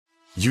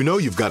You know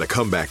you've got a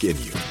comeback in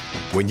you.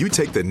 When you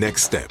take the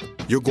next step,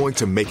 you're going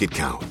to make it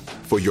count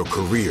for your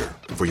career,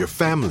 for your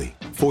family,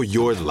 for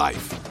your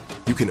life.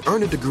 You can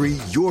earn a degree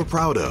you're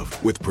proud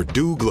of with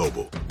Purdue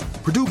Global.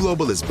 Purdue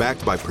Global is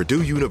backed by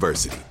Purdue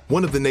University,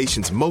 one of the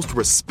nation's most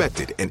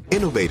respected and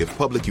innovative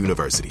public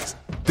universities.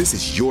 This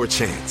is your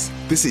chance.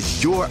 This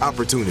is your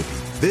opportunity.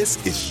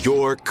 This is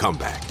your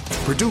comeback.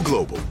 Purdue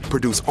Global,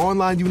 Purdue's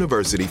online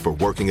university for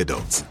working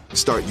adults.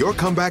 Start your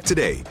comeback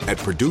today at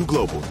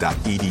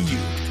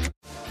purdueglobal.edu.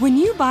 When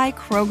you buy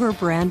Kroger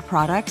brand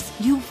products,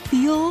 you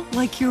feel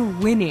like you're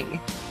winning.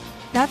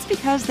 That's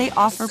because they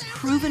offer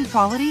proven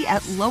quality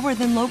at lower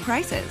than low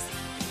prices.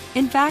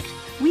 In fact,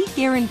 we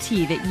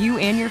guarantee that you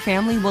and your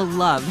family will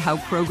love how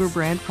Kroger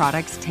brand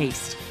products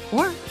taste,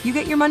 or you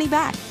get your money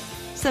back.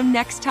 So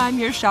next time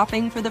you're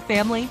shopping for the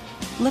family,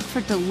 look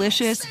for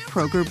delicious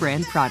Kroger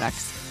brand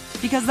products,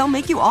 because they'll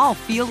make you all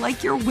feel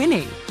like you're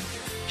winning.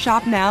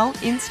 Shop now,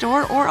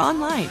 in-store, or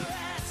online.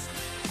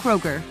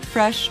 Kroger,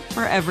 fresh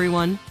for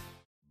everyone.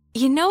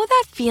 You know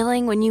that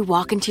feeling when you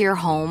walk into your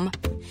home,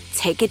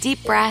 take a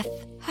deep breath,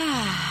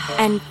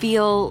 and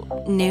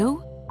feel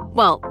new?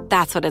 Well,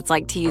 that's what it's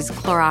like to use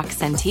Clorox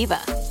Scentiva.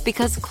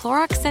 Because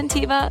Clorox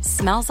Scentiva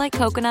smells like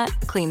coconut,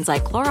 cleans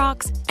like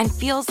Clorox, and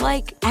feels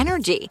like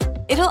energy.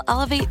 It'll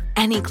elevate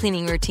any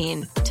cleaning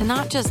routine to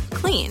not just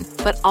clean,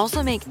 but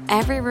also make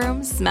every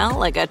room smell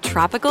like a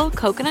tropical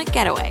coconut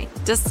getaway.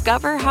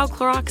 Discover how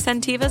Clorox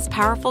Scentiva's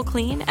powerful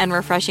clean and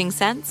refreshing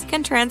scents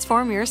can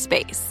transform your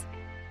space.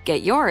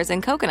 Get yours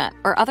in coconut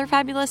or other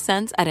fabulous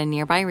scents at a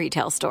nearby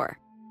retail store.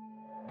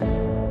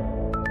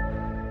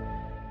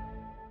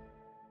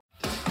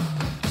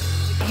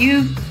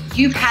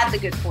 You've had the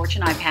good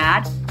fortune I've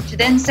had to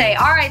then say,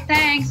 all right,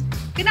 thanks.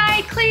 Good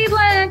night,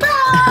 Cleveland.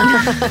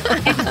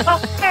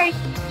 Okay,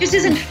 just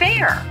isn't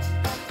fair.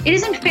 It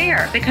isn't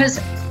fair because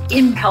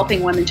in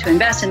helping women to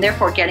invest and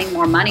therefore getting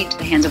more money to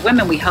the hands of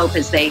women, we hope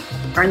as they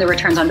earn the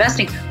returns on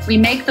investing, we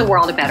make the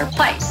world a better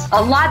place,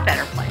 a lot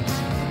better place.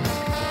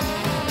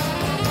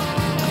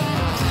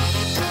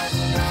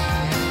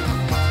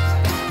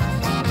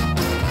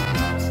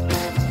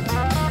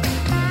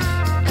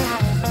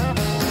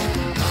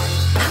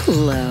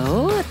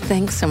 Hello.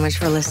 Thanks so much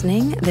for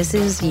listening. This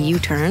is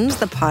U-Turns,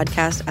 the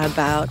podcast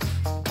about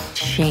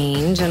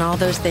change and all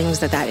those things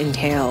that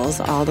entails,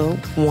 all the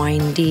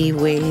windy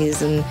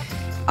ways and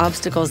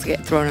obstacles that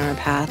get thrown on our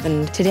path.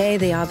 And today,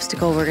 the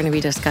obstacle we're going to be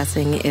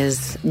discussing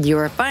is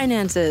your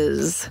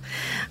finances.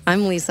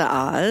 I'm Lisa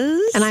Oz.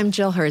 And I'm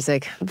Jill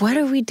Herzig. What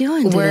are we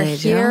doing today, We're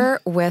here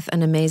Jill? with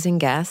an amazing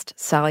guest,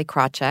 Sallie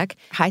Krawcheck.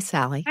 Hi,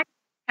 Sallie.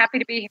 Happy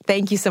to be here.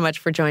 Thank you so much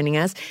for joining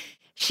us.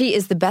 She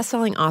is the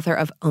best-selling author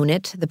of Own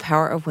It, The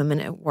Power of Women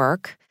at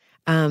Work.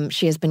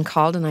 She has been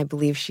called, and I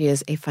believe she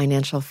is a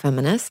financial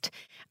feminist.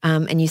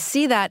 And you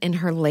see that in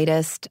her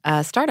latest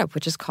startup,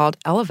 which is called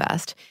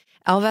Ellevest.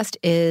 Ellevest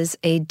is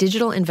a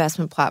digital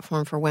investment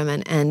platform for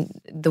women. And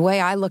the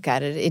way I look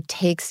at it, it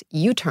takes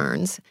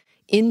U-turns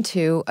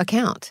into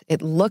account.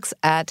 It looks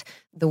at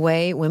the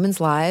way women's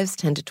lives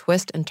tend to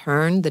twist and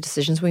turn, the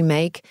decisions we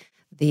make,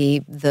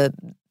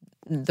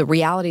 the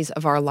realities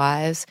of our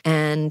lives,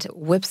 and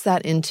whips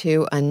that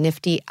into a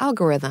nifty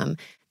algorithm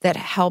that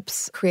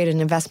helps create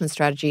an investment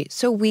strategy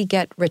so we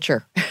get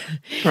richer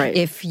Right.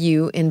 if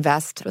you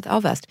invest with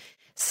Ellevest.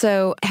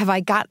 So have I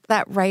got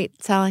that right,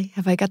 Sallie?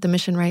 Have I got the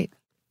mission right?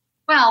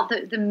 Well,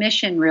 the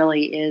mission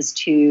really is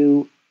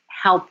to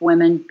help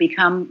women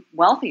become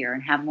wealthier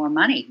and have more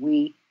money.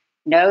 We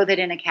know that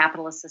in a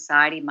capitalist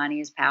society,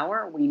 money is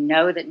power. We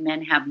know that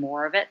men have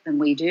more of it than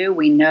we do.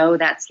 We know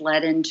that's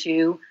led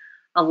into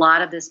a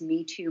lot of this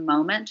Me Too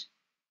moment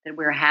that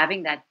we're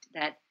having, that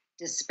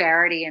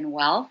disparity in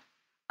wealth.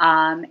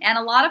 And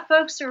a lot of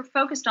folks are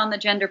focused on the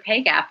gender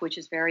pay gap, which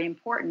is very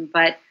important.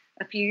 But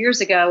a few years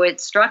ago, it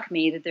struck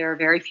me that there are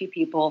very few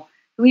people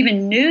who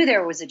even knew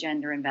there was a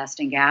gender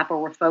investing gap or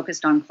were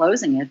focused on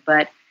closing it.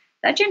 But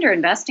that gender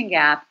investing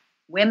gap,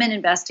 women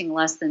investing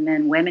less than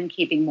men, women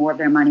keeping more of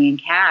their money in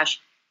cash,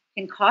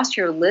 can cost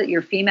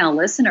your female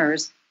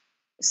listeners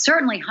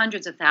certainly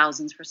hundreds of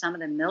thousands, for some of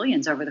them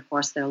millions over the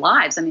course of their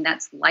lives. I mean,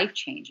 that's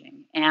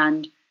life-changing.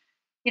 And,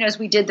 as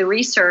we did the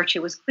research,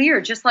 it was clear,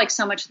 just like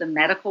so much of the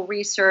medical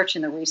research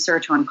and the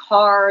research on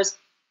cars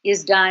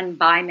is done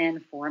by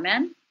men for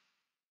men,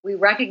 we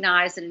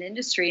recognize that an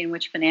industry in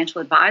which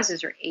financial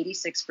advisors are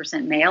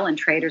 86% male and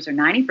traders are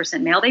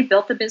 90% male, they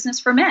built the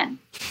business for men.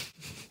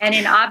 And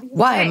in obvious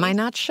Why ways, am I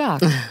not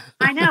shocked?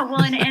 I know.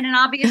 Well, and in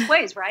obvious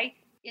ways, right?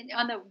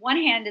 On the one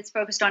hand, it's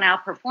focused on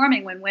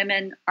outperforming when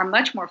women are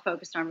much more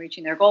focused on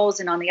reaching their goals.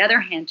 And on the other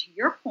hand, to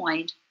your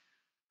point,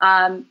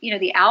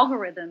 the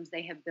algorithms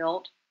they have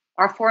built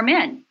are for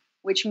men,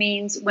 which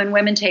means when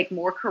women take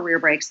more career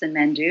breaks than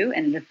men do,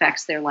 and it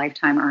affects their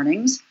lifetime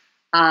earnings,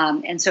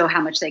 and so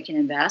how much they can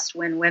invest,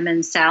 when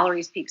women's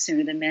salaries peak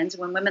sooner than men's,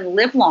 when women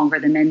live longer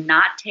than men,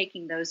 not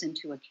taking those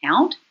into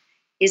account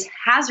is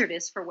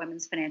hazardous for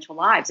women's financial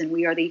lives. And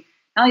we are the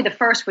not only the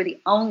first, we're the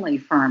only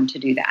firm to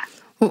do that.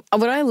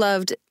 What I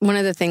loved, one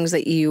of the things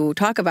that you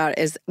talk about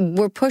is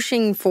we're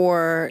pushing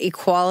for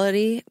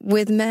equality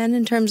with men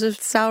in terms of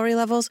salary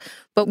levels,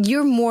 but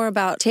you're more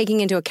about taking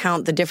into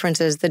account the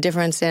differences, the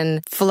difference in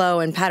flow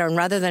and pattern,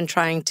 rather than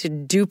trying to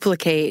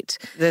duplicate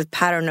the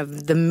pattern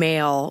of the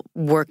male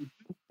work.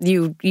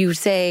 You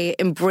say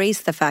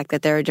embrace the fact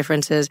that there are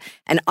differences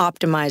and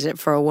optimize it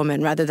for a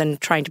woman rather than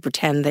trying to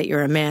pretend that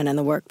you're a man in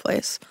the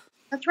workplace.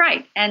 That's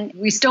right. And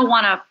we still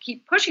want to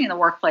keep pushing in the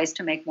workplace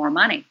to make more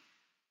money.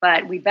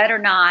 But we better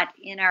not,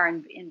 in our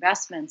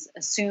investments,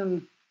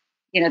 assume,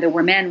 that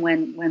we're men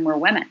when we're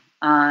women.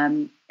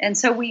 And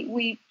so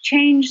we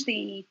change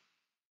the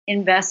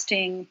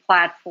investing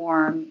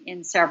platform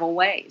in several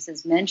ways.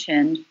 As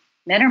mentioned,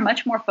 men are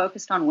much more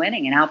focused on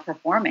winning and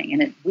outperforming,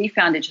 and we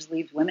found it just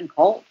leaves women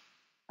cold.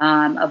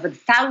 Of the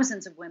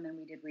thousands of women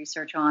we did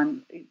research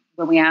on,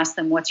 when we asked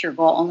them, "What's your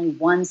goal?" only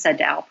one said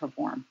to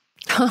outperform.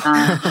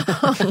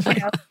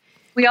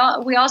 We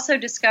also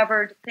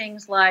discovered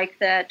things like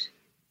that.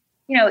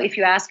 If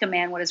you ask a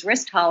man what his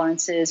risk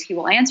tolerance is, he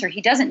will answer. He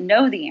doesn't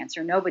know the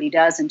answer. Nobody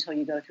does until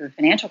you go through a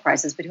financial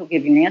crisis, but he'll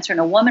give you an answer. And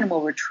a woman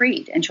will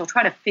retreat and she'll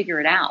try to figure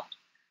it out.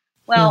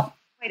 Well,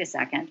 wait a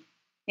second.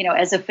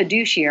 As a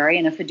fiduciary,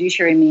 and a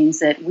fiduciary means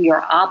that we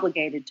are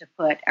obligated to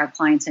put our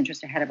client's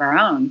interest ahead of our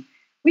own,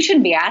 we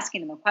shouldn't be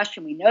asking them a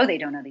question we know they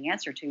don't know the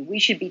answer to. We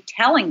should be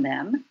telling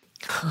them,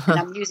 and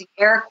I'm using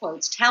air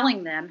quotes,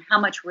 telling them how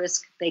much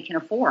risk they can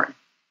afford.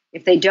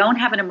 If they don't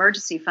have an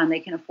emergency fund, they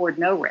can afford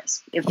no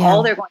risk. If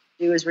all they're going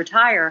to do is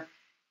retire,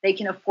 they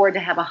can afford to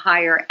have a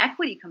higher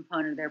equity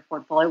component of their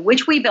portfolio,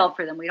 which we build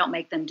for them. We don't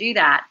make them do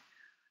that,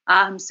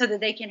 so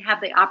that they can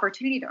have the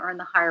opportunity to earn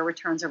the higher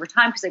returns over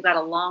time, because they've got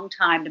a long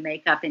time to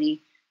make up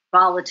any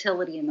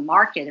volatility in the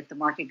market. If the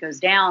market goes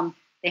down,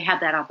 they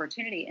have that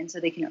opportunity. And so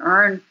they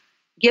can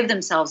give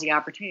themselves the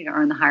opportunity to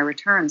earn the high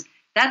returns.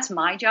 That's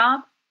my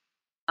job.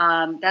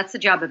 That's the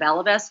job of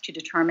Ellevest, to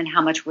determine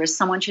how much risk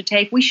someone should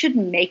take. We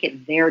shouldn't make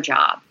it their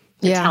job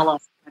to tell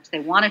us how much they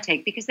want to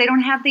take, because they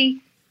don't have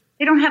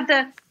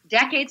the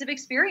decades of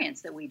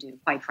experience that we do,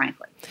 quite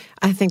frankly.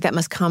 I think that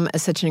must come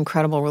as such an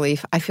incredible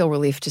relief. I feel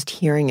relief just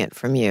hearing it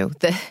from you,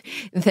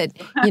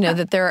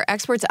 that there are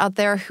experts out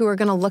there who are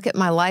going to look at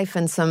my life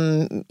and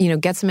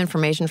get some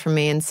information from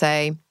me and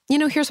say,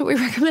 here's what we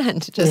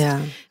recommend. It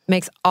just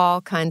makes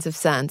all kinds of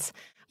sense.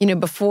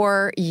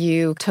 Before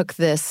you took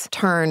this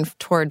turn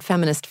toward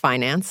feminist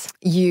finance,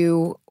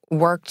 you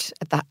worked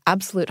at the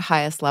absolute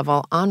highest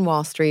level on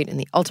Wall Street in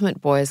the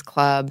Ultimate Boys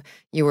Club.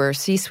 You were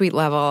C-suite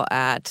level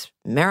at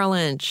Merrill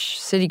Lynch,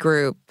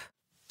 Citigroup,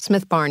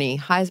 Smith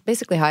Barney,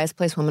 basically highest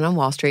placed woman on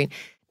Wall Street.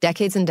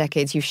 Decades and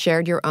decades, you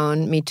shared your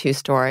own Me Too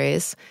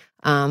stories,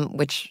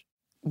 which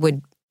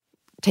would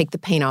take the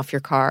paint off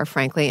your car,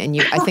 frankly. And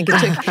I think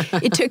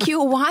it took you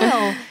a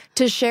while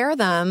to share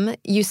them,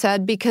 you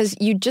said, because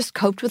you just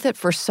coped with it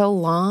for so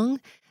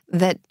long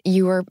that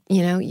you were,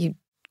 you'd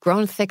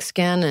grown thick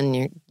skin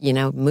and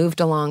you moved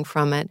along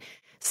from it.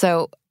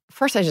 So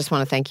first, I just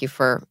want to thank you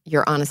for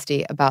your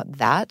honesty about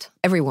that.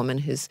 Every woman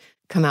who's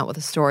come out with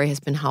a story has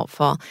been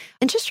helpful.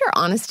 And just your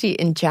honesty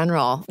in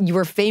general. You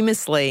were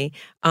famously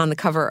on the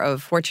cover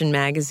of Fortune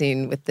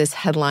magazine with this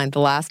headline, "The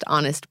Last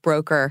Honest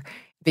Broker,"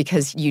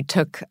 because you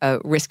took a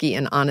risky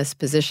and honest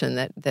position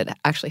that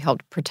actually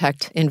helped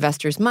protect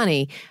investors'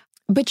 money.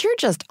 But you're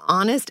just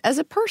honest as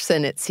a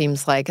person, it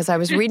seems like. As I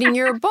was reading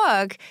your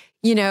book,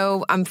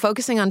 I'm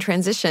focusing on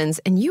transitions,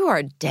 and you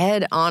are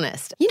dead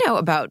honest,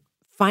 about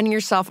finding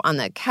yourself on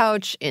the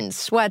couch in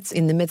sweats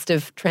in the midst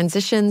of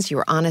transitions. You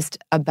were honest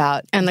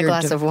about... And the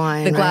glass of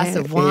wine, The glass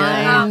of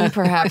wine,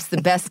 perhaps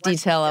the best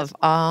detail of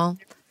all.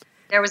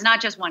 There was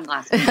not just one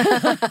glass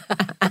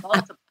of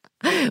wine.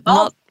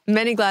 Multiple.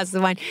 Many glasses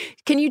of wine.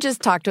 Can you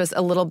just talk to us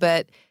a little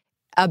bit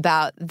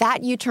about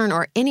that U-turn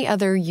or any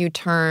other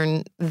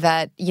U-turn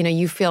that,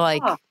 you feel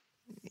like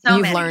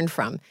you've learned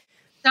from?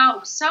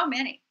 So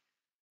many.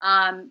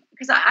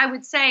 Because I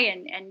would say,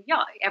 and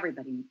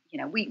everybody,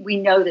 we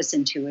know this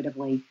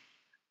intuitively.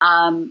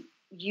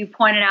 You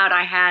pointed out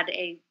I had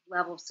a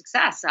level of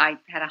success. I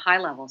had a high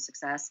level of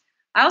success.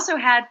 I also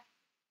had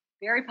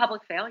very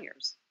public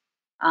failures.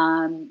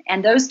 And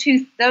that's,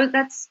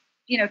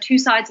 two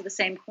sides of the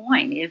same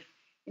coin.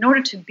 In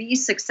order to be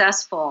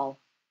successful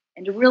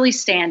and to really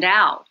stand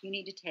out, you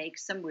need to take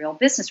some real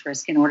business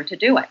risk in order to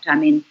do it. I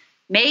mean,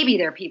 maybe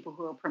there are people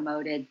who are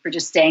promoted for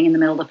just staying in the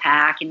middle of the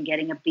pack and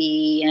getting a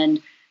B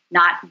and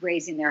not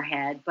raising their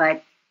head,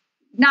 but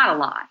not a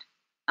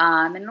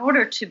lot. In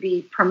order to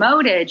be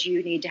promoted,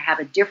 you need to have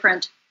a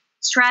different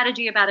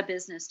strategy about a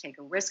business, take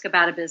a risk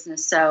about a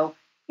business. So,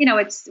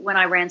 it's when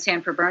I ran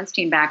Sanford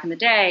Bernstein back in the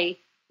day,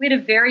 we had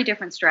a very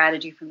different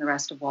strategy from the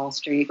rest of Wall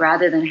Street.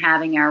 Rather than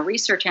having our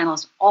research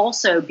analysts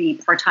also be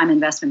part-time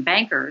investment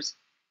bankers,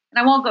 and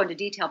I won't go into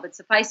detail, but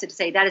suffice it to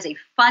say that is a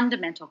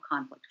fundamental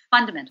conflict.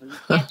 Fundamental. You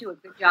can't do a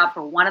good job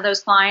for one of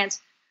those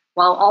clients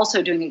while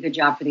also doing a good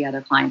job for the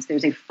other clients.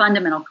 There's a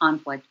fundamental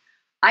conflict.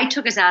 I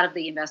took us out of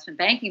the investment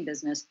banking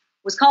business,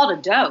 was called a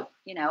dope.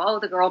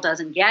 The girl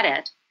doesn't get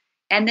it.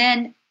 And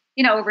then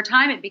over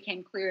time it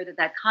became clear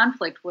that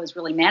conflict was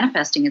really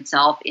manifesting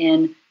itself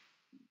in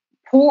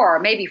poor,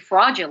 maybe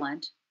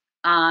fraudulent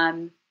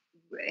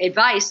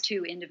advice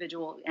to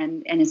individual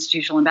and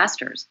institutional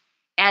investors.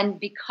 And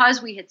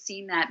because we had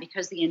seen that,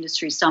 because the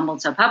industry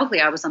stumbled so publicly,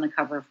 I was on the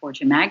cover of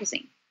Fortune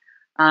magazine.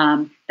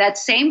 That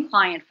same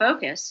client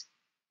focus,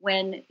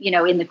 when,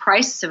 in the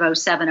crisis of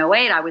 07,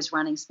 08, I was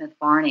running Smith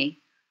Barney.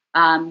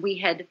 We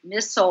had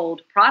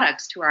missold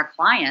products to our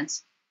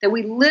clients that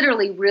we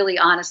literally, really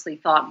honestly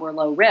thought were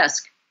low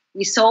risk.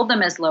 We sold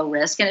them as low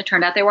risk, and it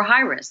turned out they were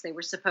high risk. They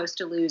were supposed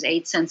to lose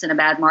 8 cents in a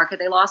bad market.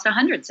 They lost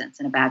 100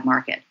 cents in a bad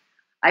market.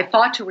 I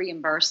fought to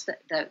reimburse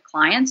the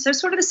clients. So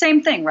sort of the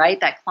same thing, right?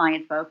 That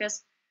client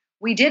focus.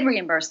 We did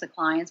reimburse the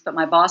clients, but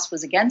my boss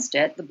was against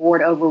it. The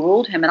board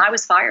overruled him, and I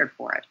was fired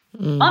for it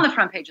on the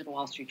front page of the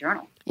Wall Street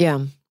Journal.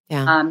 Yeah.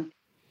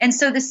 And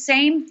so the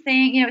same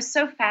thing, it's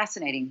so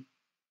fascinating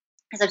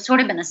because I've sort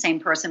of been the same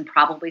person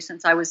probably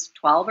since I was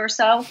 12 or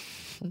so.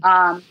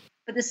 But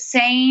the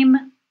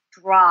same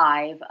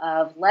drive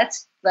of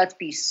let's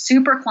be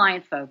super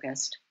client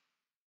focused.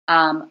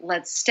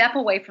 Let's step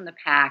away from the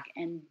pack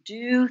and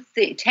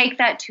take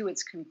that to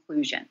its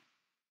conclusion.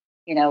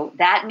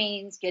 That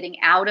means getting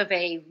out of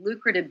a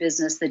lucrative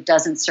business that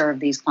doesn't serve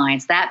these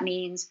clients. That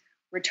means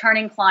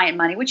returning client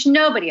money, which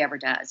nobody ever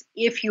does,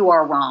 if you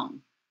are wrong,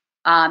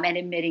 and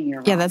admitting you're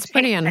wrong. Yeah, that's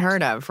pretty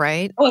unheard of,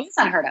 right? Oh, it's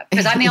unheard of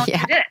because I'm the only one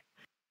who did it.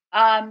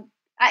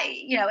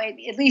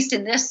 At least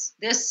in this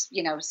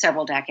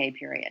several decade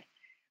period.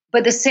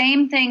 But the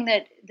same thing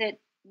that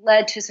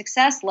led to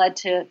success led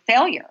to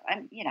failure.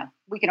 And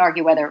we can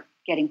argue whether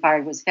getting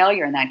fired was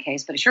failure in that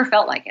case, but it sure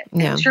felt like it.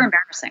 Yeah. It was sure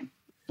embarrassing.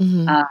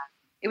 Mm-hmm.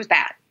 It was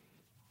bad.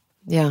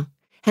 Yeah.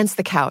 Hence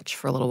the couch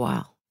for a little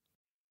while.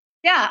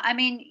 Yeah. I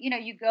mean,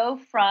 you go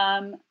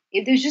from,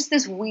 there's just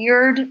this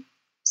weird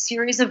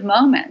series of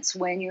moments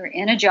when you're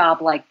in a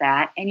job like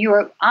that and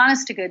you're,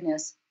 honest to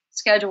goodness,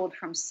 scheduled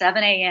from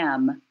 7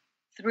 a.m.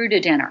 through to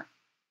dinner.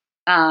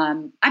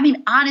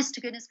 Honest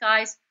to goodness,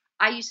 guys,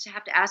 I used to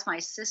have to ask my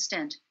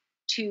assistant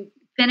to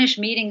finish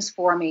meetings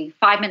for me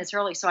 5 minutes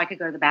early so I could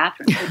go to the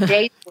bathroom. The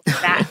days were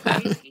that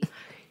crazy.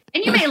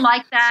 And you may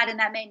like that, and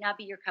that may not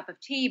be your cup of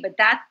tea, but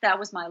that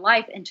was my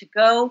life. And to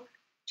go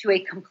to a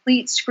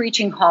complete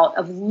screeching halt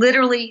of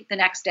literally the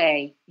next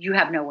day, you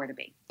have nowhere to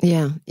be.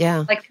 Yeah.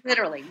 Like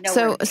literally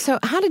nowhere to be. So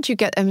how did you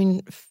get,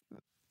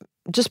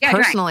 just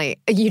personally,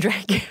 you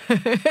drank.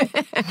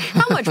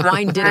 How much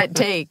wine did it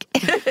take?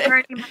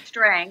 Very much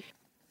drank.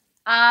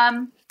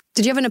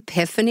 Did you have an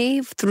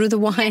epiphany through the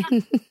wine?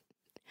 Yeah.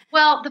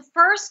 Well,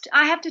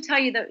 I have to tell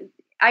you that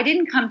I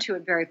didn't come to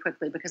it very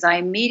quickly because I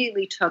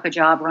immediately took a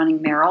job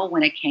running Merrill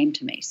when it came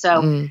to me.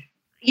 So,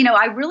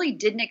 I really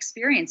didn't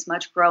experience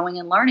much growing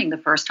and learning the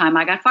first time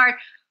I got fired.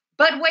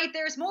 But wait,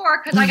 there's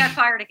more because I got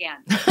fired again.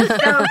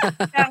 So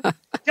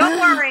don't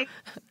worry.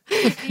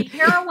 The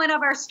heroine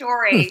of our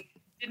story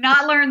did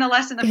not learn the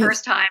lesson the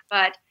first time,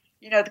 but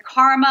the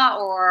karma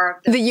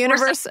or the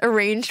universe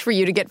arranged for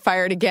you to get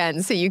fired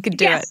again so you could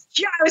do it.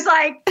 Yeah, I was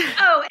like,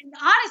 and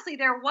honestly,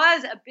 there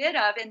was a bit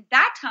of, in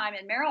that time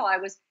in Merrill, I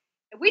was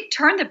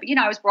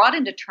brought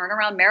in to turn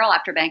around Merrill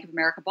after Bank of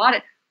America bought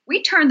it.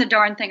 We turned the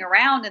darn thing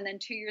around, and then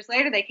 2 years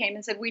later, they came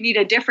and said, we need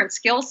a different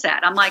skill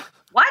set. I'm like,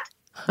 what?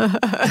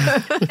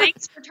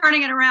 Thanks for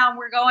turning it around.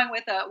 We're going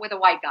with a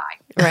white guy.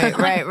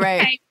 Right.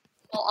 Okay,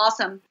 well,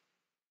 awesome.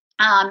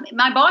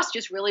 My boss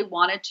just really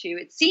wanted to,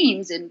 it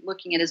seems, in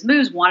looking at his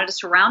moves, wanted to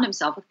surround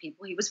himself with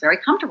people he was very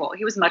comfortable.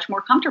 He was much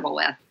more comfortable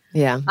with.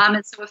 Yeah.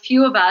 And so a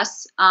few of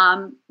us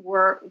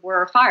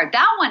were fired.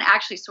 That one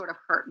actually sort of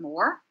hurt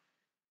more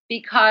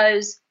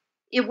because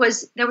there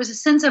was a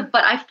sense of,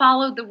 but I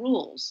followed the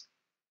rules.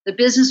 The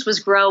business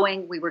was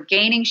growing. We were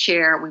gaining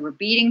share. We were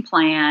beating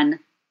plan.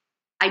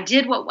 I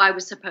did what I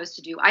was supposed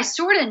to do. I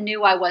sort of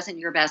knew I wasn't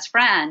your best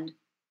friend,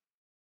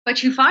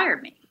 but you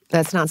fired me.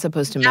 That's not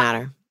supposed to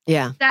matter.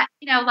 Yeah. That,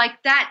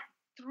 that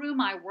threw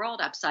my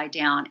world upside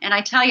down. And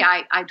I tell you,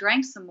 I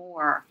drank some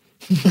more.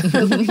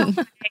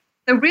 The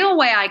real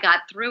way I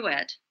got through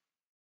it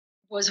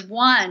was,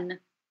 one,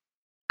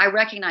 I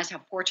recognized how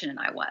fortunate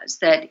I was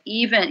that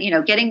even,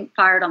 getting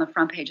fired on the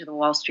front page of the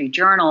Wall Street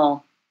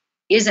Journal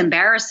is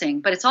embarrassing,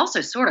 but it's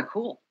also sort of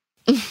cool.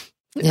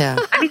 Yeah.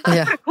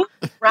 Sort of cool,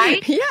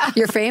 right? Yeah.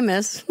 You're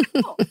famous.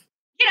 Cool.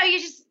 You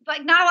just,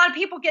 not a lot of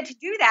people get to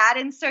do that.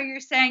 And so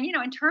you're saying,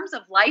 in terms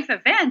of life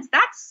events,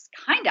 that's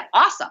kind of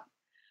awesome.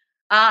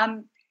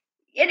 And,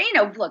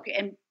 look,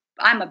 and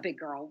I'm a big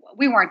girl.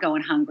 We weren't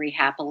going hungry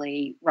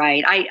happily,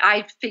 right?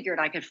 I figured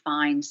I could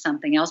find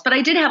something else. But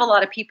I did have a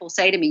lot of people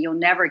say to me, you'll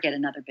never get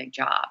another big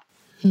job.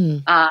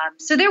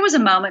 So there was a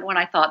moment when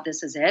I thought,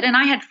 this is it. And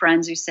I had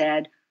friends who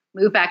said,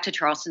 move back to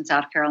Charleston,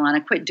 South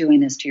Carolina, quit doing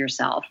this to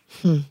yourself.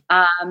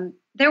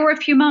 There were a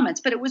few moments,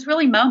 but it was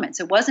really moments.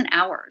 It wasn't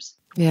hours.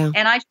 Yeah.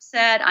 And I just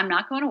said, I'm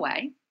not going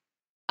away.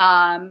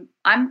 I'm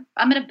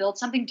going to build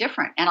something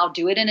different, and I'll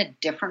do it in a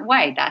different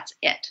way. That's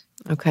it.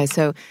 Okay,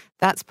 so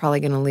that's probably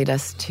going to lead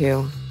us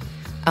to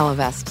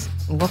Ellevest.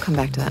 We'll come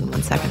back to that in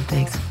 1 second.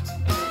 Thanks.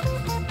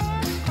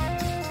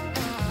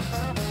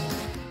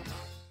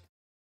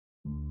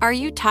 Are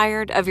you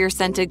tired of your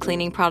scented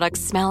cleaning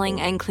products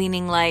smelling and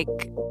cleaning like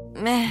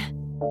meh?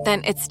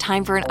 Then it's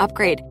time for an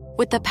upgrade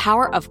with the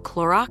power of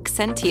Clorox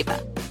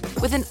Scentiva.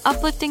 With an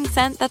uplifting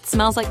scent that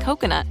smells like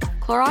coconut,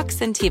 Clorox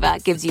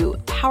Scentiva gives you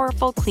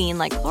powerful clean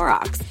like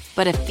Clorox,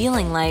 but a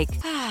feeling like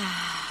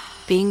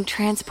being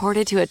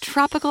transported to a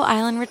tropical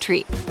island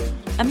retreat.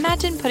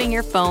 Imagine putting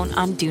your phone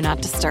on Do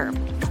Not Disturb,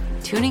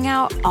 tuning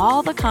out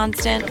all the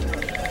constant,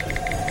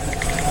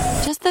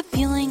 just the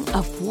feeling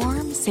of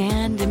warm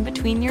sand in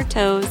between your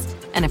toes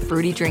and a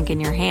fruity drink in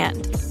your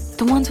hand.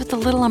 The ones with the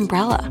little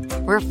umbrella.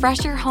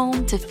 Refresh your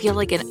home to feel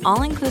like an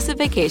all-inclusive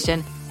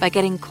vacation by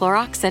getting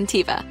Clorox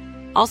Scentiva.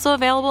 Also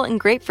available in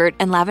grapefruit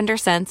and lavender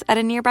scents at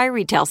a nearby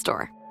retail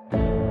store.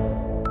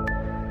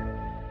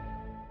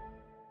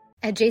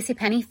 At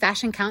JCPenney,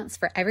 fashion counts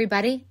for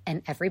everybody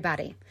and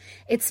everybody.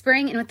 It's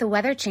spring, and with the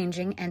weather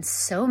changing and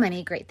so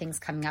many great things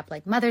coming up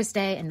like Mother's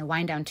Day and the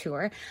Wind Down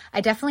Tour,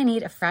 I definitely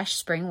need a fresh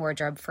spring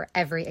wardrobe for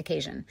every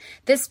occasion.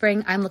 This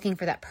spring, I'm looking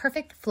for that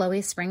perfect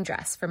flowy spring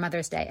dress for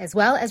Mother's Day, as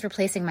well as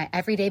replacing my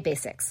everyday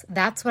basics.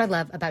 That's what I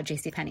love about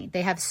JCPenney.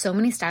 They have so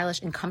many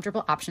stylish and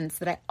comfortable options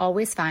that I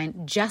always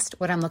find just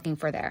what I'm looking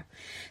for there.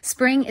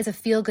 Spring is a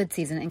feel-good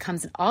season and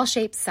comes in all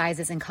shapes,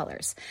 sizes, and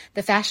colors.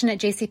 The fashion at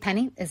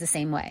JCPenney is the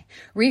same way.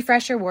 Refresh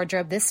your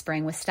wardrobe this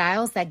spring with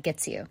styles that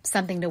gets you,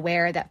 something to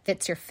wear that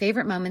fits your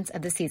favorite moments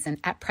of the season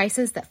at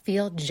prices that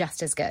feel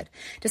just as good.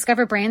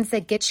 Discover brands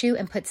that get you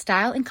and put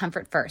style and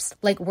comfort first,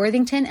 like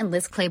Worthington and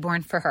Liz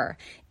Claiborne for her,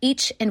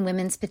 each in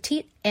women's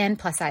petite and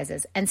plus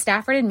sizes, and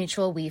Stafford and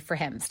Mutual Weave for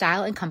him,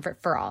 style and comfort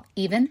for all,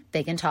 even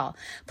big and tall.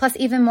 Plus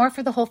even more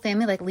for the whole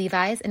family like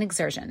Levi's and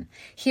Exertion.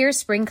 Here,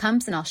 spring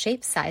comes in all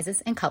shapes,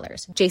 sizes, and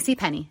colors.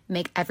 JCPenney,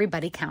 make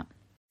everybody count.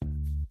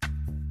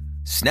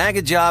 Snag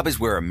a Job is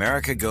where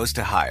America goes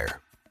to hire,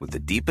 with the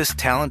deepest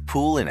talent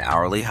pool in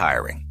hourly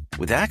hiring.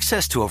 With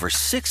access to over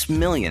 6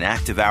 million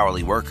active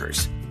hourly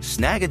workers,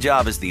 Snag a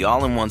Job is the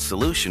all-in-one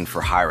solution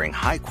for hiring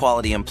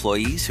high-quality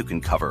employees who can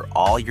cover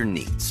all your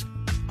needs.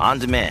 On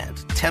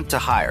demand, temp to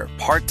hire,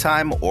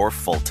 part-time or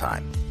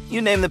full-time.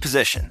 You name the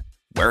position.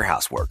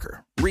 Warehouse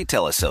worker,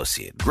 retail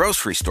associate,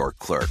 grocery store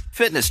clerk,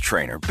 fitness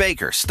trainer,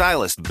 baker,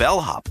 stylist,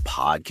 bellhop,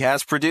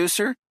 podcast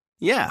producer.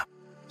 Yeah,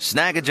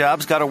 Snag a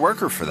Job's got a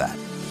worker for that.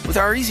 With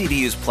our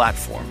easy-to-use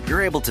platform,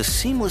 you're able to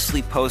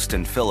seamlessly post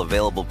and fill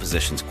available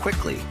positions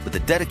quickly with a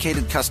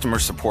dedicated customer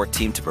support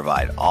team to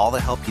provide all the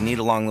help you need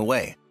along the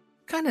way.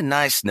 Kind of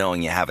nice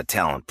knowing you have a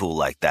talent pool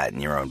like that in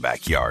your own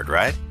backyard,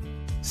 right?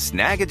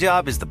 Snag a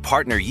Job is the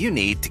partner you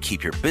need to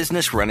keep your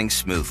business running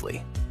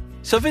smoothly.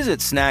 So visit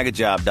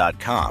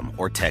snagajob.com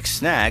or text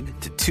SNAG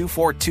to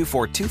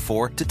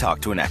 242424 to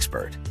talk to an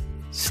expert.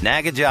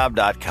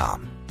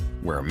 Snagajob.com,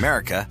 where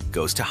America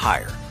goes to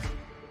hire.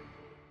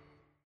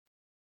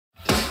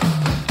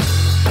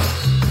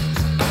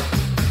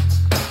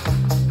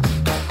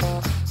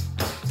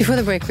 Before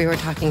the break, we were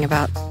talking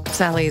about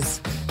Sally's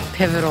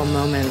pivotal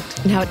moment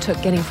and how it took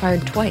getting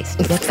fired twice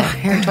to get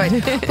fired twice.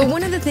 But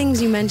one of the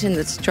things you mentioned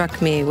that struck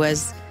me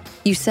was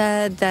you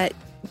said that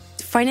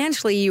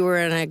financially you were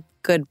in a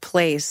good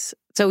place,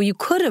 so you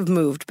could have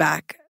moved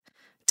back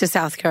to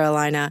South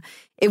Carolina.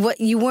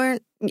 That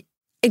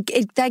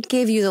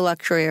gave you the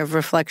luxury of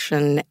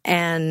reflection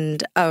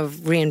and of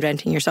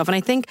reinventing yourself. And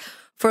I think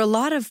for a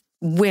lot of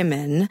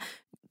women,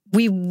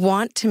 we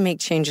want to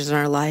make changes in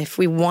our life.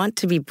 We want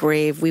to be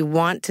brave. We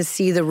want to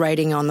see the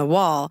writing on the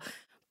wall.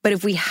 But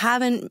if we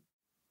haven't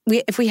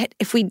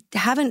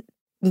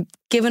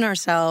given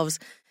ourselves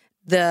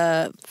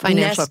the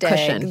financial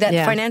cushion,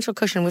 financial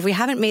cushion, if we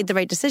haven't made the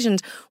right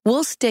decisions,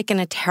 we'll stick in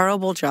a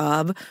terrible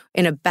job,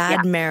 in a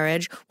bad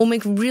marriage. We'll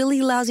make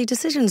really lousy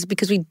decisions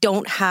because we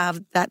don't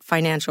have that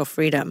financial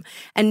freedom.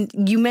 And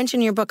you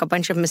mentioned in your book a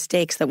bunch of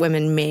mistakes that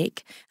women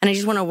make. And I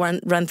just want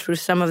to run through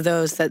some of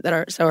those that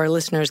are so our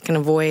listeners can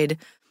avoid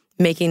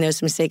making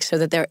those mistakes so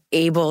that they're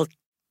able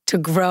to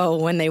grow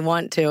when they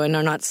want to and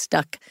are not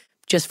stuck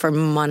just for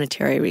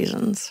monetary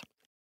reasons.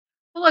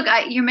 Well, look,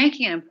 you're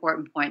making an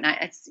important point.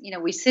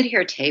 We sit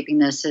here taping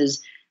this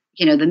as,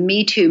 the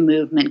Me Too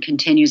movement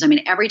continues. I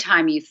mean, every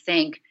time you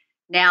think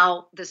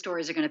now the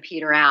stories are going to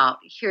peter out,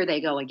 here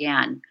they go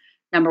again.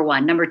 Number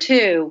one. Number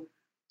two,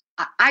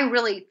 I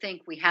really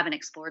think we haven't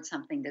explored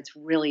something that's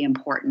really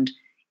important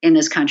in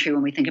this country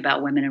when we think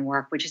about women in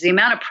work, which is the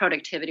amount of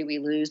productivity we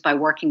lose by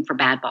working for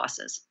bad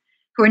bosses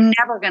who are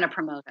never going to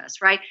promote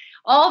us, right?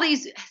 All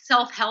these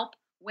self-help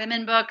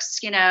women books,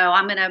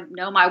 I'm going to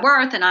know my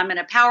worth and I'm going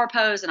to power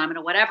pose and I'm going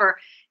to whatever,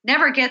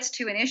 never gets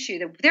to an issue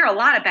that there are a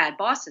lot of bad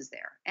bosses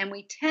there. And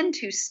we tend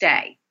to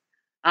stay.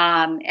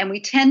 And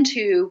we tend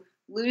to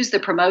lose the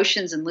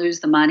promotions and lose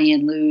the money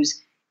and lose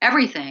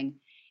everything.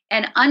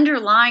 And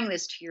underlying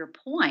this, to your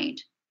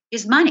point,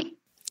 is money.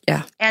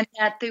 Yeah. And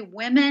that the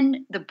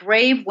women, the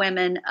brave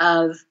women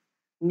of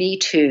Me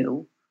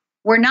Too,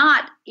 were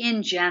not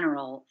in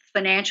general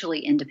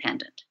financially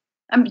independent.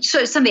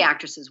 So some of the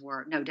actresses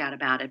were, no doubt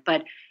about it.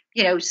 But,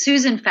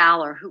 Susan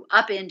Fowler, who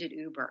upended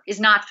Uber, is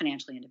not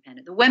financially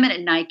independent. The women at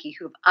Nike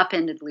who have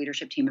upended the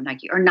leadership team of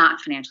Nike are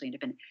not financially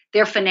independent.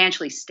 They're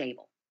financially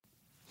stable.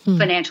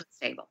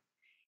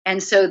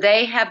 And so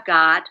they have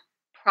got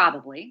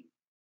probably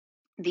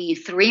the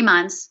 3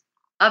 months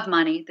of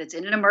money that's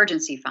in an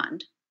emergency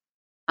fund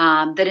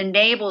that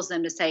enables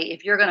them to say,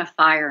 if you're going to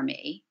fire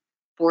me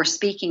for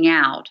speaking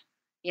out,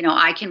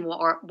 I can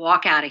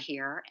walk out of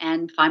here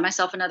and find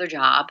myself another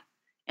job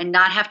and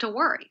not have to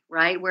worry,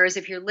 right? Whereas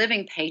if you're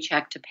living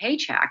paycheck to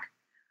paycheck,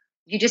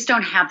 you just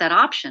don't have that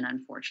option,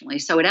 unfortunately.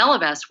 So at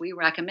Ellevest, we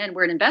recommend,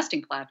 we're an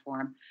investing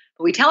platform,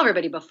 but we tell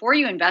everybody, before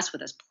you invest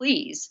with us,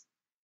 please,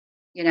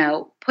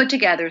 put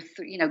together,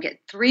 get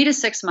 3 to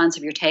 6 months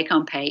of your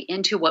take-home pay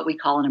into what we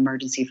call an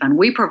emergency fund.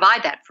 We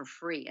provide that for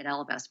free at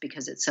Ellevest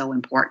because it's so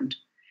important.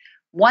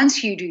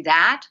 Once you do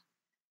that,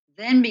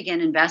 then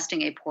begin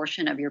investing a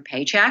portion of your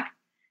paycheck.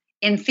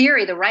 In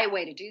theory, the right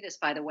way to do this,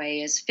 by the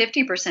way, is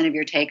 50% of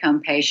your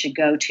take-home pay should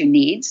go to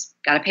needs.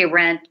 Got to pay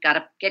rent, got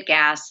to get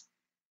gas.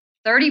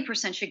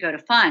 30% should go to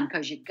fun,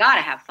 because you got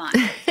to have fun.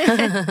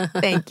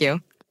 Thank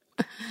you.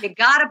 You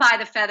got to buy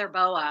the feather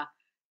boa,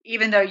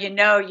 even though you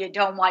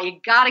don't want. You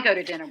got to go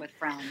to dinner with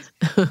friends.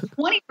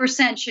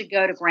 20% should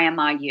go to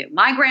Grandma You.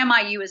 My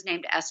Grandma You is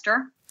named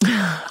Esther.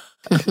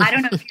 I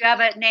don't know if you have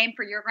a name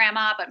for your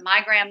grandma, but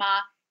my grandma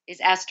is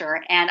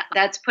Esther, and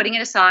that's putting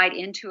it aside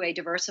into a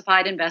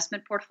diversified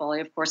investment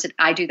portfolio. Of course,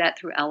 I do that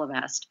through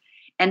Ellevest,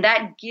 and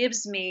that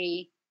gives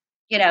me,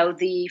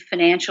 the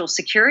financial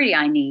security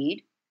I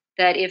need,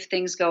 that if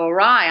things go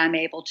awry, I'm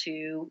able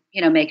to,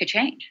 make a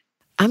change.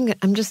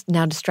 I'm just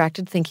now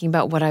distracted thinking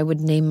about what I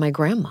would name my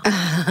grandma.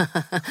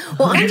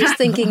 Well, I'm just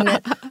thinking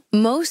that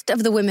most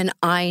of the women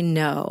I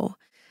know,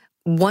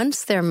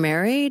 once they're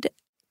married,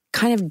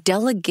 kind of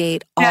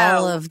delegate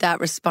all of that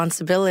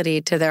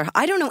responsibility to their...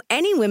 I don't know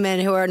any women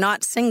who are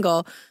not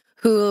single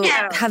who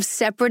have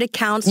separate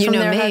accounts from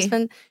their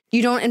husband.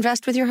 You don't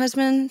invest with your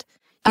husband?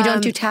 You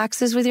don't do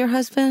taxes with your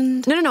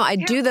husband? No. I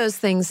do those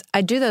things.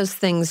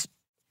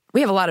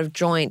 We have a lot of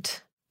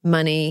joint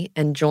money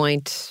and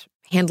joint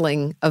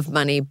handling of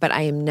money, but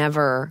I am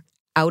never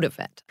out of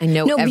it. I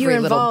know every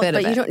little bit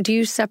of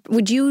it.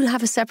 Would you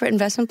have a separate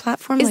investment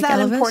platform? Is like that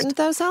Ellevest? important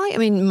though, Sally? I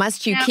mean,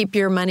 must you keep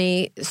your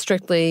money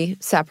strictly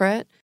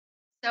separate?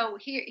 So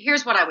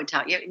here's what I would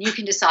tell you, and you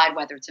can decide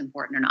whether it's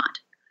important or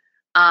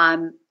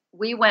not.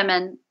 We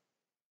women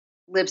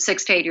live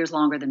 6 to 8 years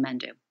longer than men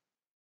do.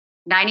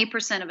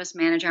 90% of us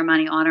manage our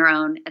money on our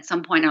own at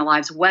some point in our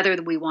lives, whether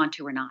we want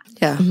to or not.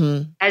 Yeah.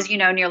 Mm-hmm. As you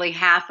know, nearly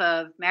half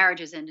of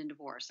marriages end in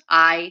divorce.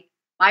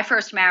 My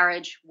first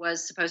marriage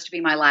was supposed to be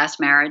my last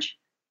marriage.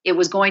 It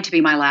was going to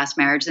be my last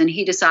marriage. Then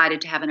he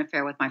decided to have an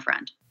affair with my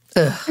friend.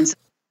 Ugh. And so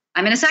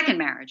I'm in a second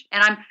marriage.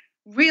 And I'm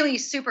really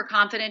super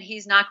confident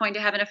he's not going to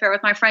have an affair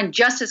with my friend,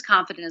 just as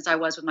confident as I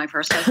was with my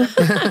first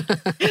husband.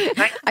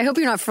 Right? I hope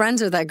you're not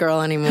friends with that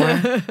girl anymore.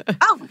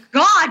 Oh,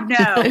 God,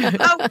 no.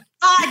 Oh,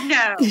 God,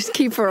 no. Just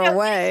keep her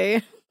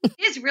away. It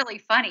is really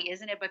funny,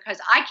 isn't it? Because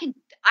I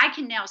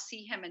can now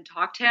see him and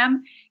talk to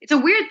him. It's a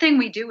weird thing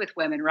we do with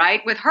women,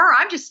 right? With her,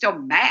 I'm just still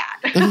mad.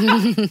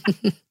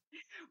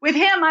 With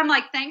him, I'm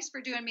like, thanks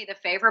for doing me the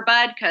favor,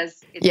 bud,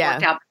 because it's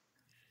worked out.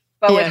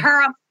 But with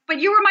her, but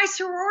you were my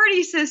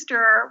sorority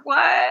sister.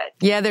 What?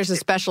 Yeah, there's a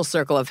special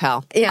circle of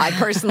hell. Yeah. I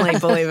personally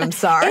believe I'm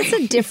sorry. It's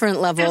a different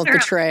level of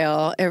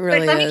betrayal. It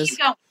really is.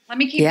 Let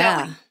me keep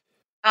going.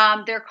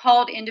 They're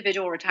called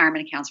individual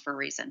retirement accounts for a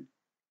reason.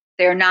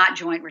 They're not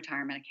joint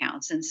retirement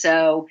accounts. And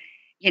so,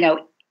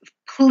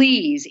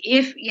 please,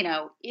 if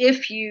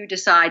you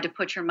decide to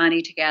put your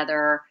money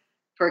together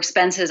for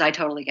expenses, I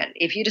totally get it.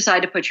 If you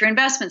decide to put your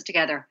investments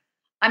together,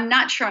 I'm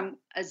not sure I'm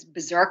as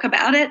berserk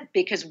about it,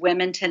 because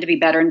women tend to be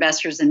better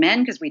investors than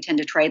men, because we tend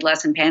to trade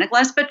less and panic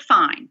less, but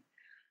fine.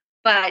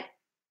 But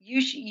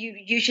you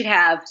should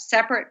have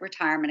separate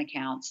retirement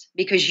accounts,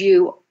 because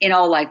you, in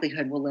all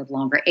likelihood, will live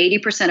longer.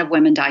 80% of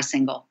women die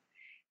single.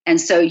 And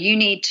so you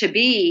need to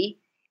be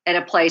at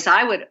a place,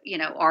 I would,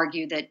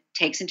 argue, that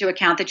takes into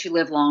account that you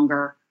live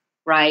longer,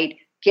 right?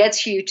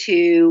 Gets you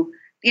to,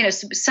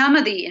 some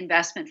of the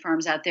investment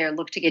firms out there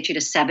look to get you to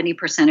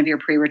 70% of your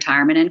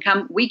pre-retirement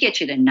income. We get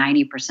you to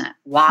 90%.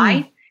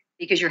 Why?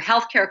 Because your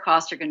healthcare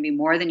costs are going to be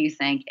more than you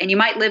think, and you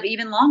might live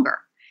even longer.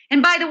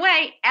 And by the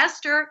way,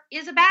 Esther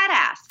is a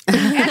badass.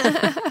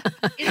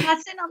 Esther is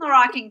not sitting on the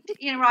rocking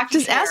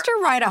Does chair. Esther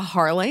ride a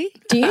Harley?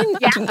 Do you?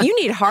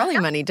 You need Harley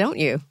money, don't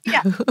you?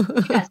 Yeah.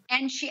 Yes.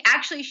 And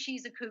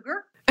she's a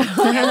cougar.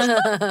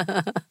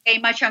 A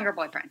much younger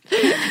boyfriend.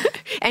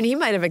 And he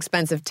might have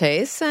expensive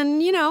tastes,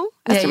 and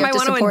Esther might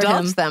want to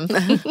indulge them.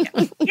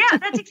 Yeah,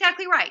 that's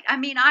exactly right. I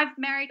mean, I've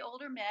married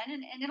older men,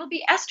 and it'll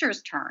be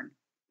Esther's turn.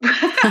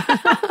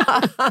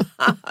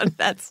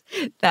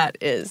 That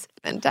is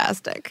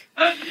fantastic.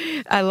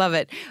 I love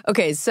it.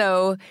 Okay,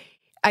 so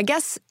I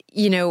guess,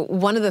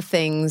 one of the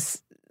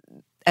things,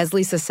 as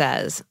Lisa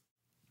says,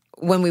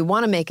 when we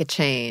want to make a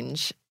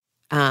change,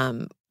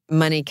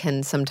 money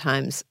can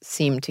sometimes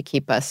seem to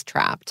keep us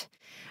trapped.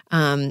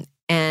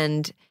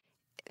 And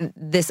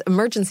this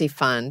emergency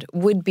fund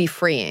would be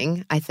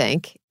freeing, I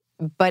think,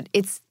 but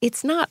it's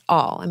not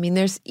all. I mean,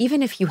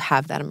 even if you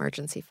have that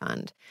emergency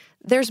fund,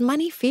 there's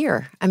money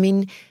fear. I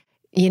mean,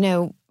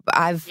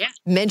 I've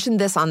mentioned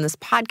this on this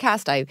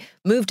podcast. I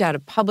moved out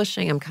of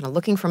publishing. I'm kind of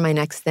looking for my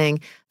next thing.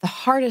 The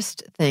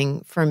hardest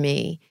thing for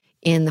me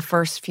in the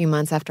first few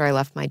months after I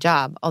left my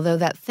job, although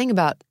that thing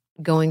about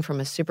going from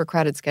a super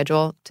crowded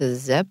schedule to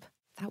Zip,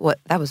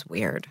 that was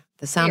weird.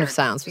 The Sound of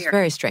Silence was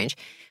very strange.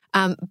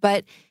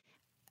 But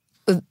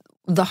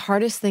the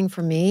hardest thing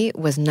for me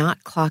was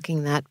not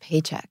clocking that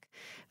paycheck.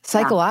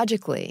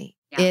 Psychologically,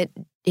 it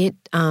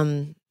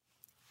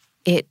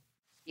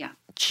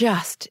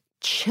just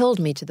chilled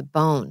me to the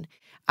bone.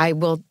 I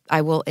will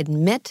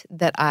admit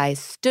that I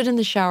stood in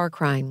the shower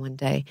crying one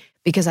day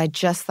because I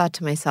just thought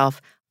to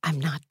myself, I'm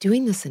not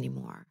doing this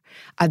anymore.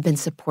 I've been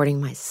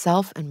supporting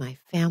myself and my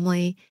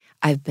family.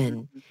 I've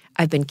been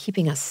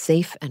keeping us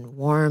safe and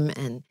warm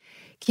and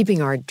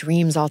keeping our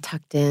dreams all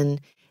tucked in,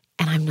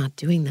 and I'm not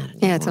doing that anymore.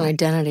 Yeah, it's an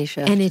identity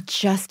shift. And it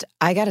just,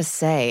 I got to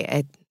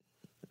say,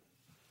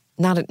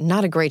 not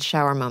a great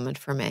shower moment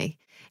for me.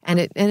 And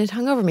it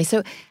hung over me.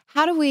 So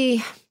how do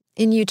we,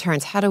 in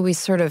U-turns, how do we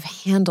sort of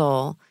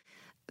handle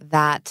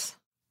that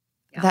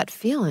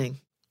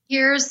feeling?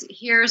 Here's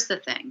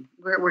the thing.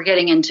 We're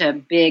getting into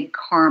big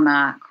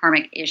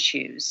karmic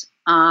issues.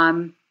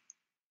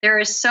 There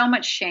is so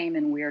much shame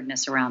and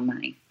weirdness around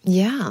money.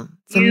 Yeah.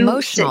 It's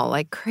emotional,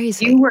 like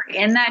crazy. You were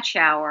in that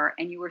shower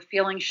and you were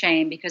feeling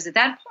shame because at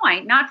that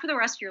point, not for the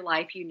rest of your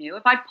life, you knew.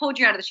 If I pulled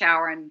you out of the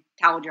shower and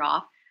toweled you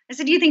off, I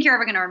said, do you think you're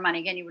ever going to earn money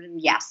again? You would have,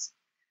 yes.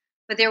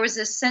 But there was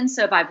this sense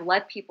of, I've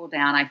let people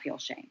down, I feel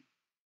shame.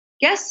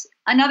 Guess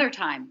another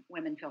time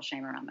women feel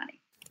shame around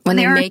money. When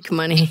they make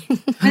money.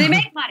 When they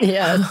make money.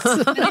 Yes.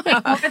 When they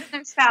make more than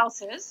their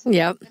spouses.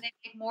 Yep. When they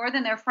make more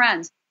than their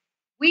friends.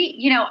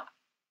 We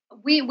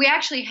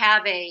actually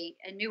have a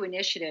new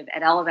initiative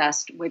at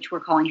Ellevest, which we're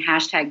calling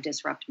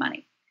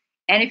 #DisruptMoney.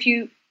 And if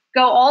you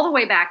go all the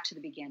way back to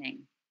the beginning,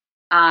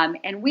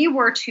 and we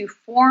were to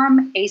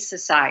form a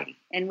society,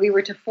 and we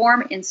were to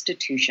form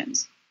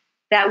institutions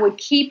that would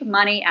keep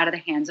money out of the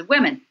hands of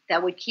women,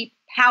 that would keep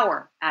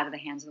power out of the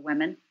hands of the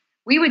women,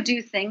 we would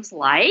do things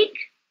like,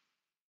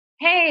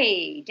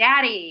 hey,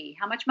 daddy,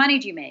 how much money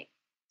do you make?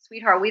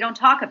 Sweetheart, we don't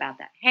talk about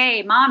that.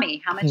 Hey,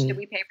 mommy, how much did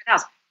we pay for the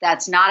house?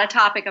 That's not a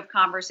topic of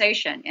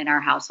conversation in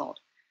our household.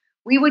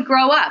 We would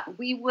grow up.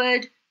 We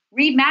would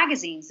read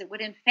magazines that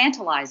would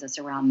infantilize us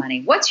around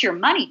money. What's your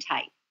money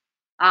type?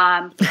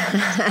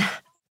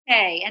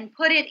 Okay, and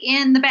put it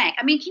in the bank.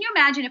 I mean, can you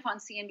imagine if on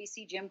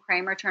CNBC Jim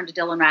Cramer turned to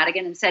Dylan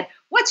Ratigan and said,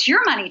 what's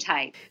your money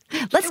type?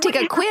 Let's take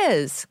a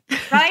quiz.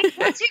 Right?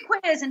 Let's do a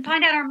quiz and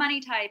find out our money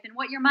type and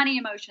what your money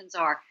emotions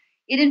are.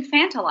 It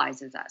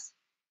infantilizes us.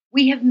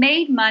 We have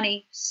made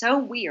money so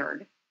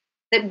weird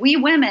that we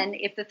women,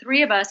 if the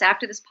three of us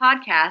after this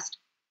podcast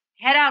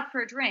head out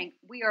for a drink,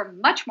 we are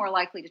much more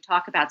likely to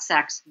talk about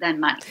sex than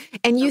money.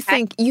 And you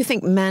think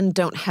men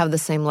don't have the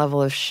same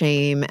level of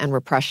shame and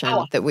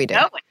repression that we do?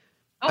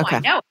 I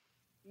know it.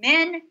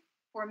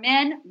 For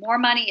men, more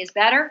money is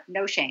better,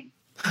 no shame.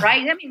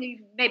 Right? I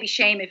mean, maybe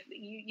shame if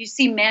you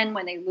see men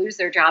when they lose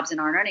their jobs and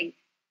aren't earning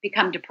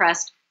become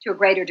depressed to a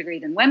greater degree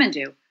than women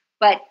do.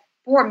 But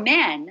for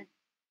men,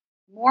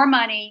 more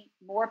money,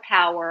 more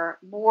power,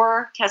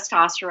 more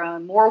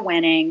testosterone, more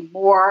winning,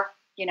 more,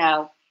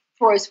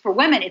 for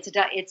women, it's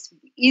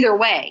either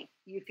way,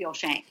 you feel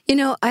shame.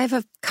 I have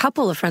a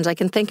couple of friends, I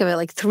can think of it,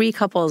 like 3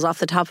 couples off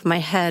the top of my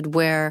head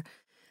where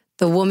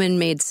the woman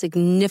made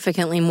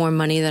significantly more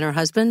money than her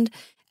husband,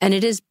 and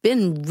it has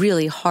been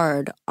really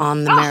hard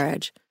on the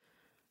marriage.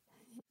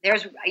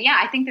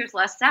 I think there's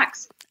less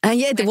sex.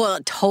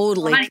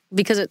 Totally,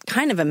 because it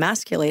kind of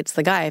emasculates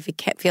the guy if he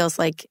feels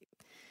like.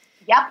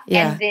 Yep.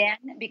 Yeah. And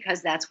then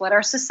because that's what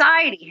our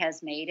society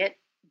has made it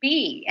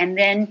be. And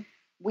then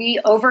we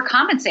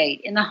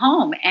overcompensate in the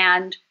home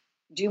and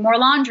do more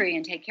laundry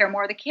and take care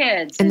more of the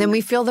kids. And then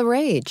we feel the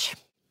rage.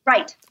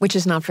 Right. Which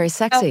is not very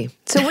sexy.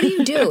 So what do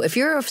you do? If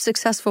you're a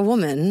successful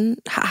woman,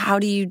 how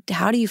do you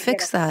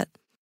fix that?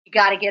 You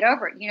got to get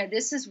over it.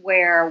 This is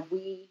where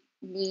we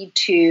need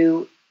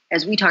to,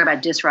 as we talk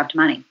about disrupt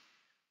money,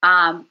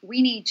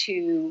 we need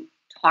to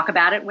talk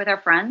about it with our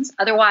friends.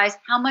 Otherwise,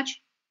 how much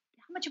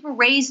of a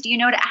raise do you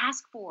know to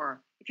ask for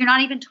if you're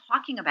not even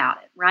talking about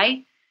it,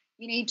 right?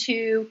 You need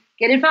to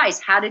get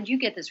advice. How did you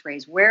get this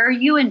raise? Where are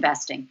you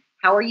investing?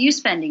 How are you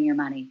spending your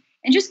money?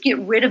 And just get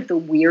rid of the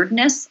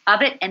weirdness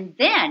of it. And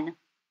then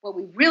what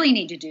we really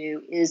need to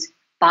do is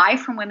buy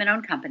from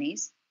women-owned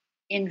companies,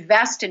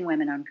 invest in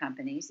women-owned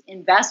companies,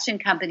 invest in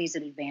companies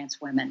that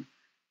advance women.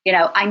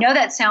 I know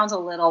that sounds a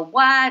little,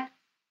 what?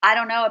 I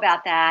don't know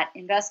about that.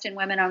 Invest in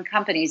women-owned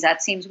companies.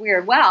 That seems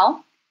weird.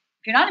 Well,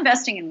 if you're not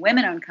investing in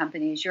women-owned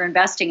companies, you're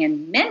investing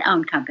in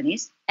men-owned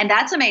companies, and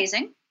that's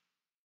amazing.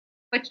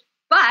 But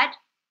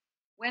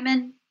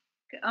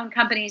women-owned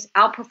companies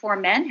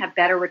outperform men, have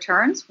better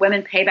returns.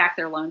 Women pay back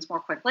their loans more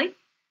quickly.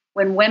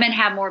 When women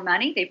have more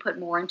money, they put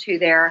more into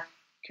their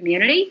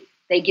community.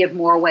 They give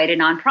more away to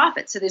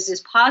nonprofits. So there's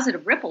this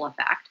positive ripple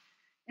effect.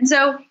 And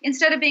so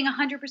instead of being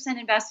 100%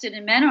 invested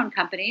in men-owned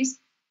companies,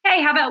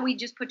 hey, how about we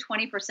just put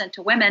 20%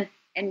 to women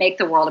and make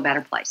the world a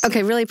better place?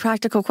 Okay, really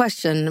practical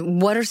question.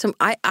 What are some,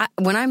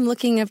 when I'm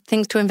looking at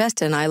things to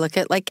invest in, I look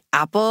at like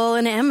Apple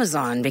and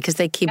Amazon because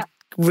they keep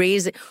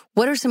raising.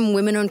 What are some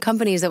women-owned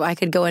companies that I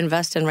could go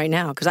invest in right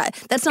now? Because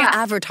that's not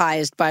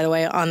advertised, by the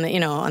way, on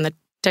the, on the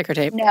ticker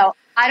tape. No,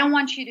 I don't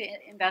want you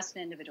to invest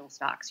in individual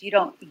stocks.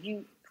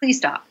 Please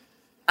stop.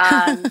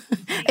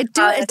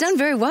 It's done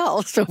very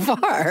well so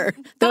far.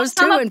 Those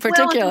two in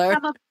particular.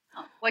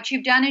 What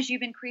you've done is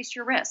you've increased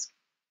your risk,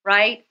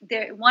 right?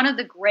 One of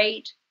the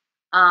great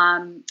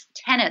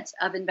tenets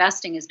of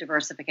investing is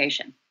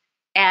diversification.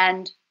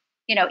 And,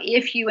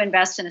 if you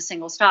invest in a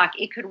single stock,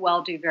 it could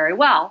well do very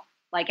well,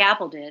 like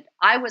Apple did.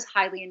 I was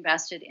highly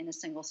invested in a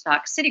single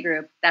stock,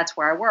 Citigroup. That's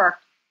where I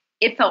worked.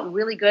 It felt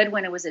really good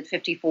when it was at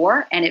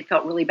 54, and it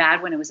felt really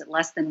bad when it was at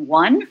less than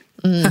 1.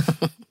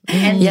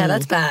 And yeah,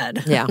 that's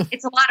bad. Yeah.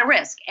 It's a lot of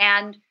risk.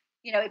 And,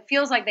 it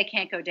feels like they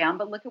can't go down,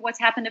 but look at what's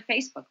happened to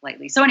Facebook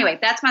lately. So anyway,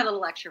 that's my little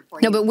lecture for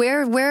you. No,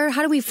 but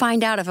how do we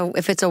find out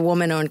if it's a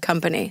woman-owned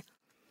company?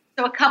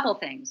 So a couple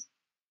things.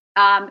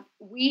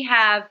 We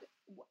have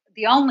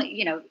the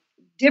only,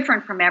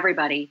 different from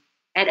everybody.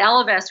 At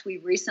Ellevest, we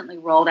recently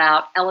rolled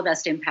out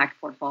Ellevest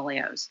Impact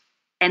Portfolios.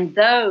 And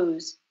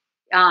those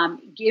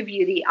give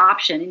you the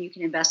option, and you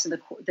can invest in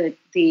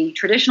the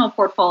traditional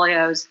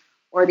portfolios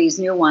or these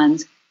new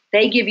ones.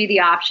 They give you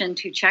the option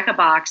to check a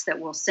box that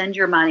will send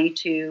your money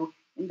to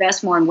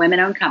invest more in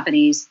women-owned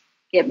companies,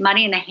 get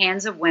money in the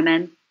hands of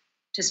women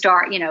to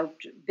start,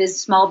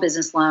 small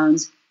business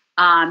loans,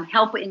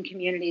 help in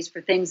communities for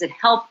things that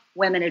help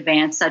women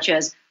advance, such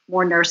as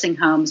more nursing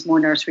homes, more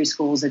nursery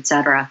schools, et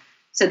cetera.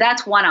 So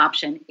that's one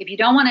option. If you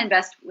don't want to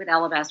invest with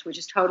Ellevest, which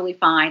is totally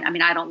fine. I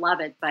mean, I don't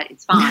love it, but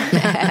it's fine.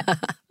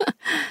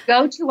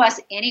 Go to us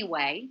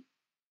anyway.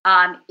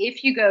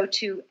 If you go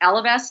to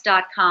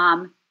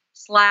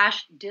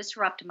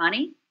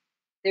ellevest.com/disruptmoney,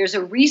 there's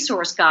a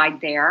resource guide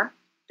there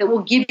that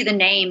will give you the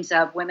names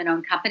of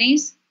women-owned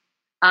companies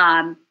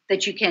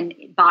that you can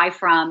buy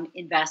from,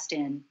 invest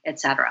in, et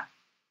cetera.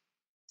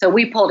 So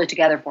we pulled it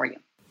together for you.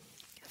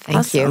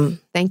 Thank you.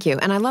 Thank you.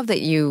 And I love that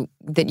you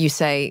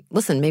say,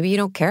 listen, maybe you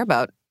don't care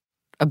about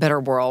a better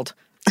world.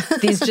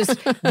 These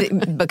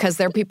because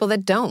there are people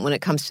that don't when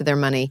it comes to their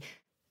money.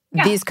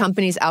 Yeah. These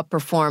companies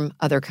outperform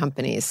other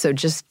companies. So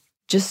just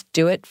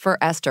do it for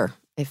Esther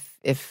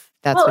if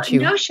that's what you...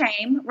 No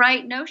shame,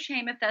 right? No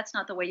shame if that's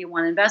not the way you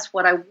want to invest.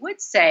 What I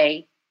would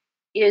say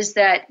is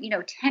that,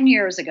 10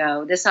 years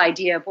ago, this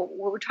idea of what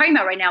we're talking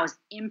about right now is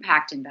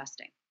impact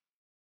investing.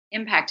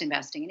 Impact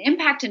investing. And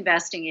impact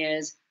investing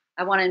is,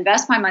 I want to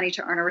invest my money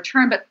to earn a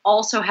return, but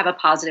also have a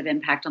positive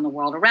impact on the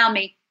world around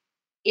me.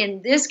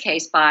 In this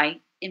case, by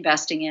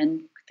investing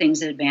in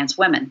things that advance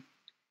women.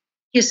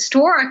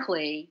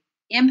 Historically,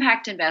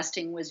 impact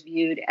investing was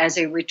viewed as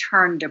a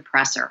return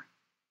depressor.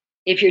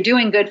 If you're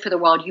doing good for the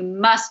world, you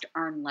must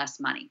earn less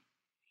money.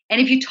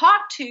 And if you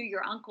talk to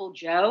your Uncle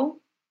Joe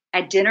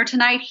at dinner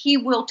tonight, he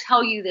will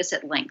tell you this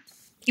at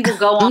length. He will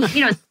go on,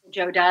 as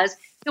Joe does,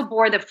 he'll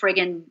bore the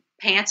friggin'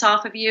 pants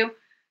off of you,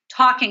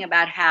 talking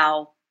about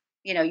how,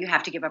 you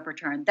have to give up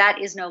return.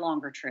 That is no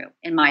longer true,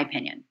 in my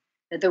opinion.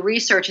 That the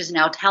research is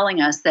now telling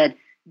us that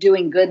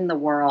doing good in the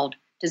world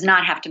does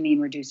not have to mean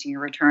reducing your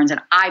returns. And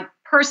I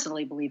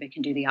personally believe it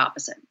can do the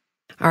opposite.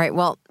 All right.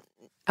 Well,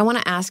 I want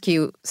to ask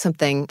you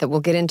something that we'll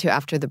get into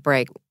after the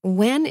break.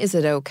 When is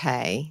it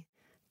okay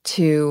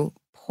to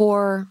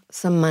pour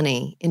some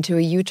money into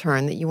a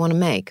U-turn that you want to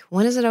make?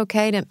 When is it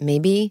okay to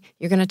maybe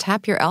you're going to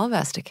tap your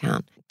Ellevest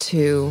account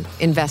to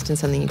invest in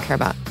something you care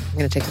about? I'm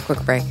going to take a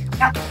quick break.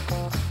 Yeah.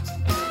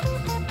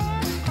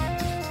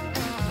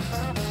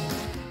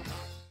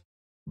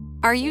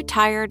 Are you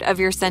tired of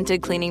your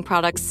scented cleaning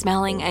products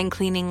smelling and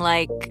cleaning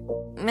like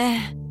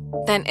meh?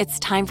 Then it's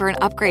time for an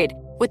upgrade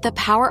with the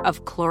power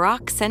of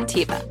Clorox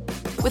Scentiva.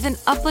 With an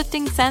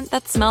uplifting scent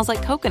that smells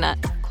like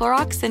coconut,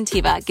 Clorox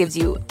Scentiva gives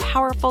you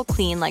powerful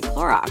clean like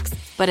Clorox,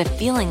 but a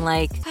feeling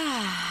like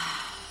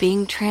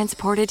being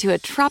transported to a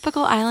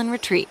tropical island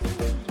retreat.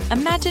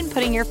 Imagine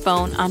putting your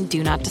phone on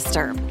Do Not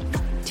Disturb,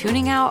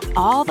 tuning out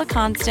all the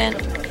constant,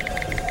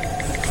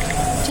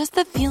 just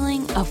the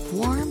feeling of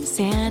warm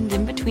sand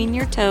in between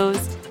your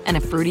toes and a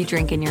fruity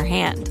drink in your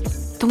hand.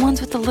 The ones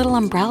with the little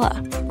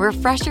umbrella.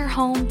 Refresh your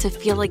home to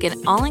feel like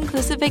an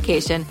all-inclusive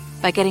vacation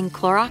by getting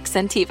Clorox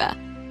Scentiva.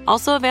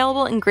 Also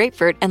available in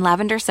grapefruit and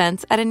lavender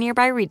scents at a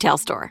nearby retail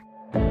store.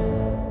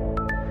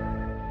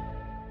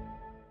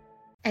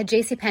 At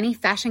JCPenney,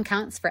 fashion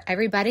counts for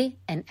everybody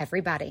and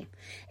everybody.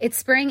 It's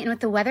spring, and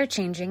with the weather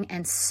changing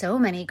and so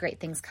many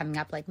great things coming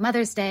up like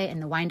Mother's Day and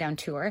the Wind Down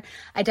Tour,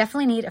 I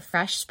definitely need a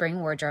fresh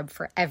spring wardrobe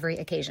for every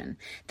occasion.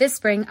 This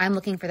spring, I'm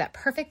looking for that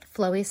perfect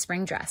flowy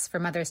spring dress for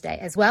Mother's Day,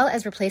 as well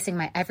as replacing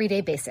my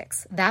everyday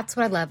basics. That's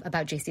what I love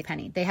about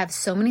JCPenney. They have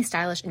so many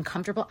stylish and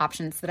comfortable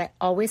options that I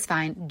always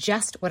find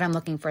just what I'm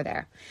looking for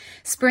there.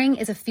 Spring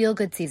is a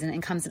feel-good season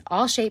and comes in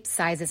all shapes,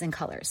 sizes, and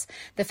colors.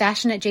 The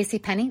fashion at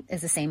JCPenney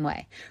is the same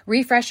way.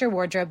 Refresh Refresh your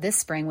wardrobe this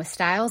spring with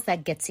styles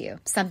that gets you,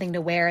 something to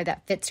wear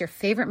that fits your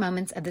favorite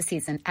moments of the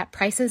season at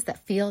prices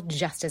that feel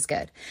just as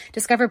good.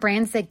 Discover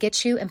brands that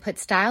get you and put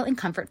style and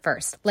comfort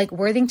first, like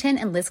Worthington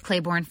and Liz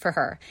Claiborne for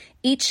her,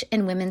 each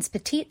in women's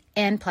petite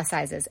and plus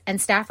sizes, and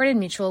Stafford and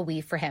Mutual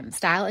Weave for him,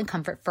 style and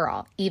comfort for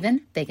all,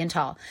 even big and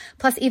tall.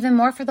 Plus even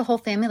more for the whole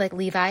family like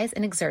Levi's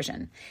and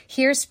Exertion.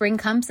 Here, spring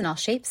comes in all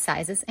shapes,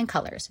 sizes, and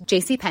colors.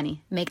 JCPenney,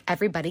 make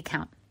everybody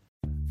count.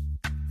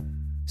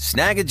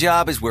 Snag a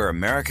Job is where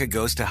America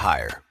goes to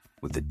hire,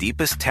 with the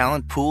deepest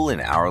talent pool in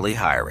hourly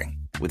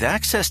hiring. With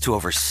access to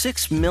over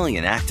 6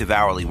 million active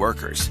hourly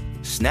workers,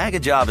 Snag a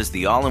Job is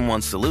the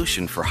all-in-one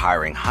solution for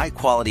hiring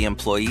high-quality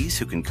employees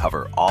who can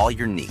cover all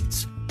your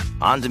needs.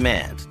 On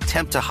demand,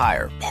 temp to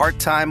hire,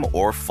 part-time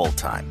or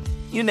full-time.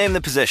 You name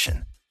the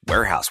position.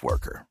 Warehouse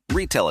worker,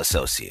 retail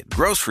associate,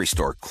 grocery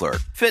store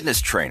clerk,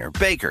 fitness trainer,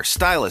 baker,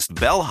 stylist,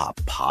 bellhop,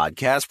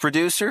 podcast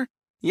producer.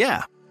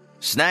 Yeah,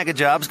 Snag a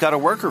Job's got a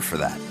worker for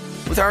that.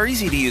 With our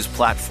easy-to-use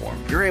platform,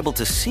 you're able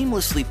to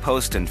seamlessly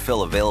post and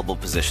fill available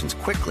positions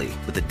quickly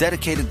with a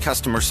dedicated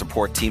customer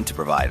support team to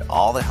provide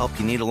all the help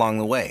you need along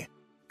the way.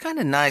 Kind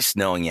of nice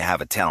knowing you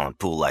have a talent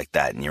pool like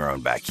that in your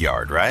own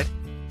backyard, right?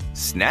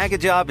 Snag a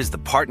Job is the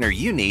partner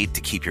you need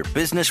to keep your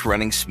business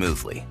running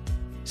smoothly.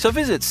 So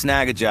visit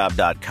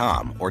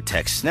snagajob.com or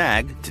text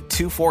SNAG to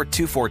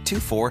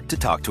 242424 to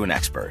talk to an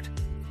expert.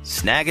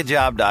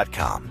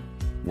 Snagajob.com,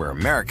 where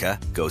America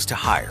goes to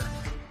hire.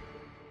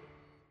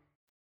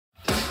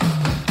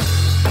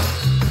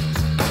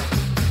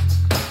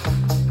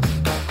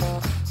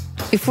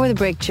 Before the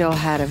break, Jill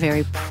had a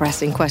very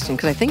pressing question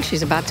because I think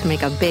she's about to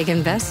make a big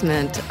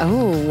investment.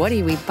 Oh, what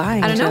are we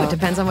buying, I don't know. Jill? It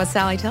depends on what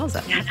Sally tells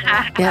us.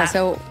 Yeah,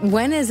 so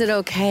when is it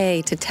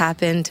okay to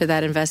tap into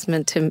that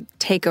investment, to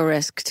take a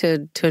risk,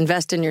 to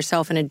invest in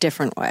yourself in a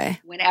different way?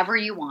 Whenever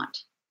you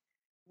want.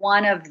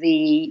 One of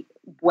the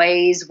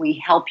ways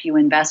we help you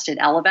invest at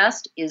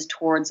Ellevest is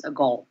towards a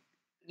goal.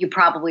 You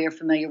probably are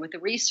familiar with the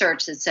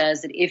research that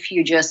says that if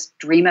you just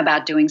dream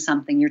about doing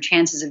something, your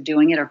chances of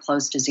doing it are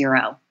close to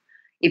zero.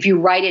 If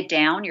you write it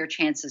down, your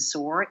chances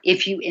soar.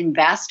 If you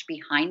invest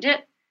behind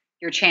it,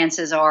 your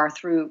chances are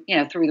through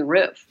the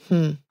roof,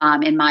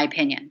 in my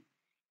opinion.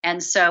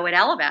 And so at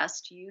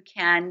Ellevest, you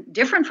can,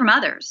 different from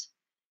others,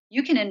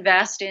 you can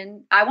invest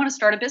in, I want to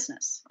start a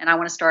business, and I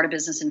want to start a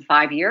business in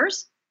 5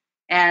 years,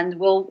 and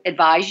we'll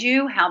advise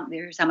you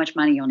here's how much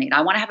money you'll need.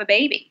 I want to have a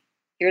baby.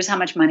 Here's how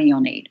much money you'll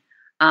need.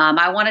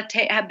 I want to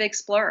have a big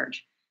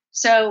splurge.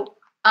 So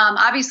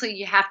obviously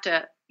you have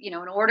to, in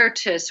order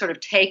to sort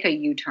of take a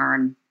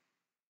U-turn,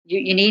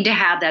 you need to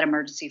have that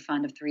emergency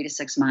fund of 3 to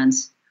 6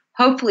 months.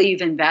 Hopefully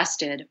you've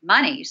invested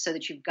money so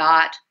that you've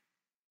got,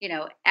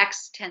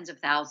 X tens of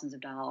thousands of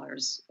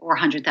dollars or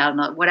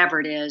 $100,000, whatever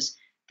it is,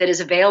 that is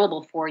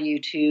available for you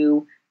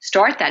to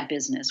start that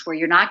business where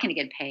you're not going to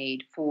get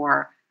paid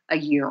for a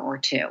year or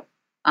two,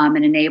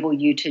 and enable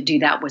you to do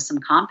that with some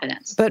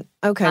confidence. But,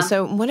 okay,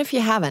 so what if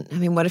you haven't? I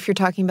mean, what if you're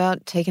talking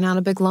about taking out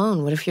a big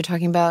loan? What if you're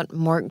talking about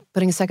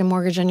putting a second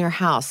mortgage on your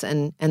house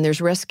and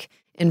there's risk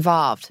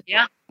involved?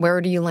 Yeah. Where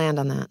do you land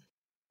on that?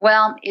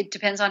 Well, it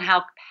depends on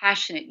how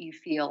passionate you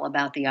feel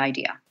about the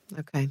idea.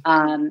 Okay.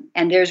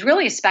 And there's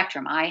really a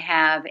spectrum. I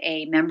have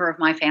a member of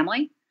my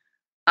family,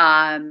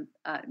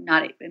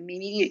 not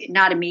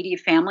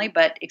immediate family,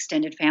 but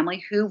extended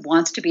family, who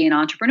wants to be an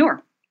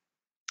entrepreneur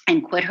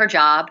and quit her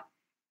job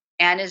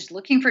and is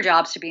looking for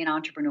jobs to be an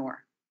entrepreneur.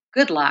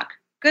 Good luck.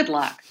 Good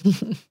luck.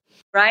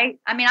 Right?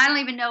 I mean, I don't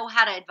even know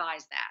how to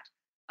advise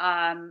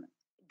that.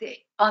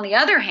 On the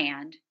other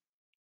hand,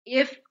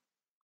 if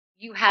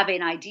you have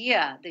an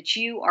idea that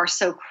you are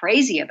so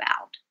crazy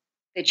about,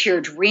 that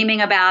you're dreaming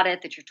about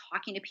it, that you're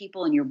talking to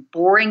people and you're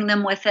boring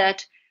them with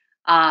it,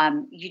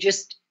 you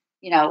just,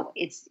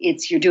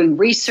 you're doing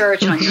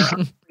research on your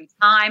own free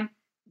time,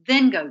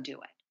 then go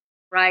do it,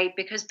 right?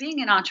 Because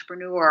being an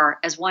entrepreneur,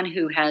 as one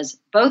who has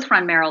both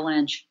run Merrill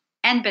Lynch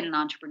and been an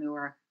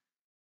entrepreneur,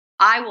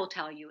 I will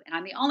tell you, and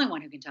I'm the only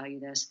one who can tell you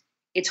this,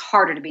 it's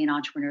harder to be an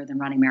entrepreneur than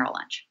running Merrill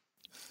Lynch.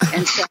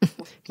 And so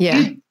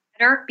you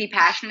better be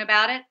passionate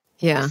about it.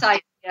 Yeah. This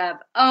idea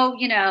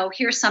of,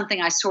 here's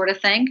something I sort of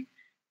think.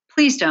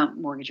 Please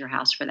don't mortgage your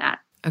house for that.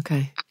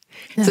 Okay.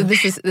 No. So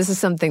this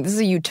is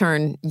a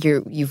U-turn.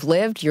 You've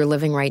lived, you're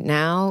living right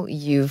now.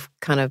 You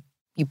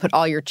put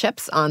all your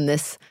chips on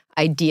this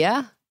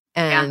idea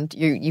and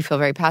you feel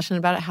very passionate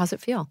about it. How's it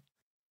feel?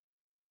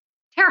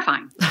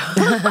 Terrifying.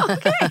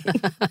 Okay.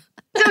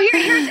 So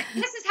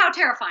this is how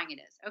terrifying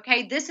it is.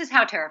 Okay. This is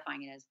how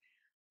terrifying it is.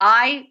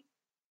 I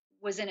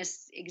was in an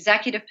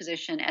executive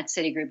position at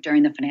Citigroup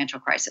during the financial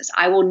crisis.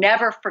 I will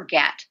never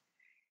forget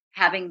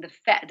having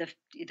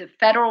the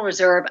Federal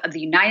Reserve of the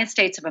United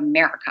States of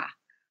America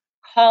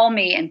call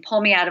me and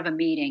pull me out of a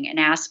meeting and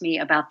ask me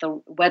about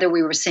whether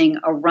we were seeing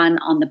a run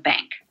on the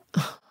bank.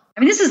 I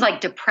mean, this is like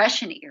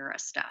Depression era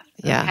stuff.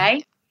 Yeah.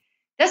 Okay.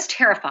 That's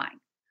terrifying.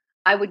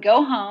 I would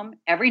go home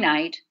every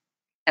night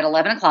at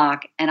 11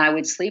 o'clock and I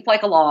would sleep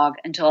like a log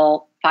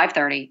until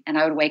 5:30 and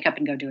I would wake up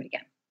and go do it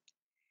again.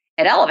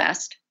 At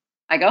Ellevest,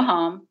 I go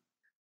home,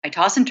 I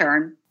toss and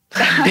turn.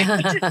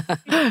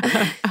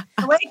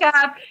 I wake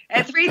up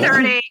at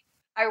 3:30.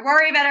 I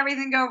worry about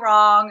everything go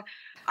wrong.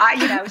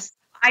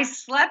 I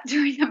slept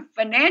during the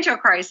financial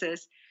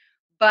crisis,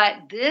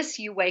 but this,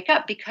 you wake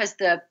up because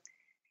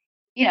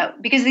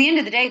because at the end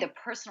of the day, the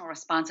personal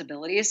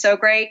responsibility is so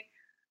great.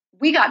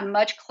 We got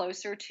much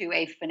closer to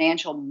a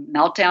financial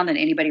meltdown than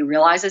anybody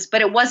realizes,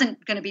 but it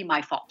wasn't going to be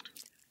my fault,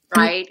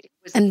 right?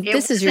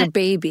 This is your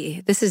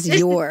baby. This is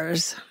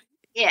yours.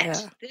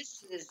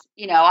 This is,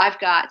 I've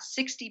got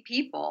 60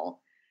 people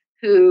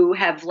who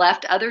have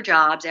left other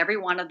jobs. Every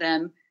one of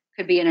them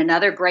could be in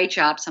another great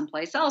job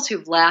someplace else,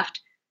 who've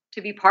left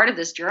to be part of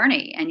this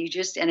journey. And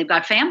they've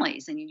got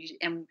families,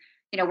 and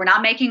we're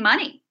not making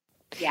money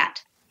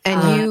yet.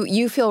 And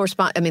you feel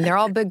they're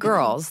all big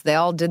girls. They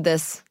all did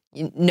this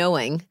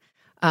knowing,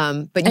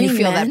 but you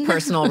feel that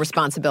personal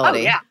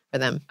responsibility for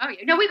them. Oh,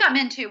 yeah. No, we've got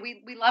men too.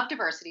 We love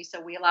diversity, so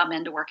we allow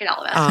men to work at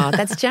Ellevest. Oh,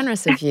 that's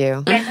generous of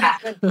you.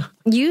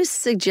 You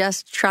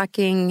suggest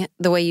tracking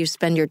the way you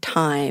spend your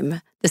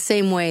time the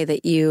same way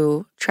that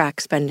you track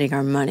spending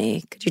our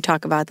money. Could you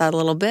talk about that a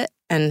little bit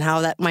and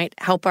how that might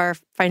help our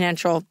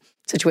financial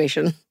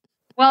situation?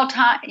 Well,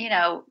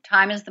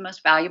 time is the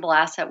most valuable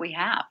asset we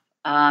have.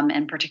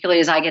 And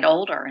particularly as I get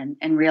older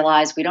and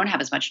realize we don't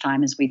have as much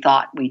time as we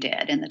thought we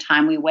did. And the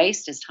time we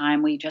waste is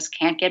time we just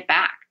can't get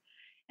back.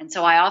 And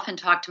so I often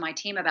talk to my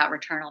team about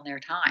return on their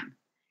time.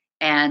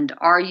 And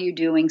are you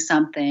doing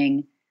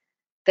something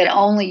that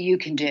only you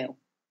can do?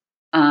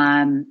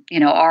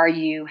 Are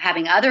you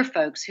having other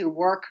folks who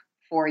work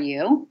for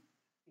you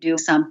do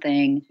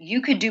something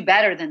you could do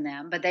better than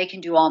them, but they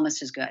can do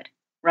almost as good,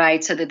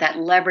 right? So that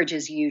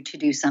leverages you to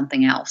do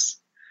something else.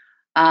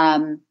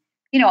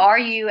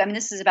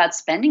 This is about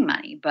spending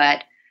money,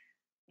 but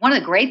one of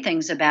the great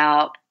things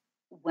about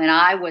when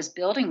I was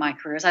building my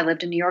career is I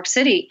lived in New York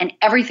City and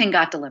everything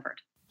got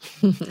delivered.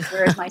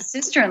 Whereas my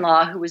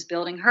sister-in-law, who was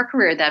building her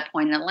career at that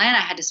point in Atlanta,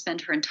 had to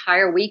spend her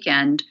entire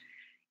weekend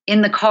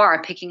in the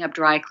car picking up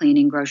dry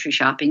cleaning, grocery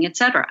shopping, et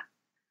cetera.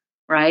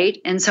 Right?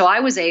 And so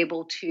I was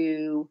able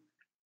to,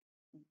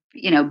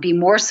 be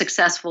more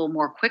successful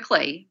more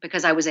quickly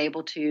because I was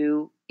able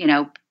to,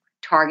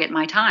 target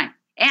my time.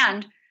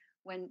 And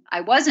when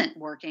I wasn't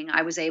working,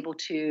 I was able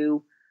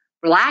to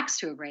relax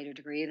to a greater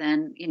degree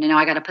than, now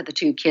I got to put the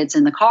 2 kids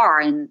in the car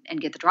and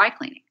get the dry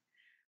cleaning.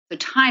 So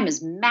time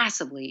is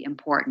massively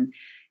important.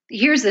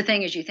 Here's the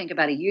thing as you think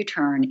about a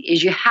U-turn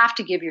is you have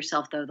to give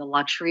yourself, though, the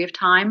luxury of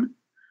time.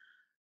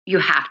 You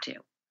have to.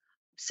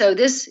 So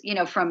this,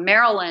 from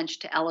Merrill Lynch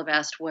to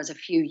Ellevest was a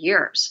few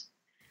years.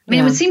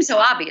 It would seem so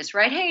obvious,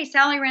 right? Hey,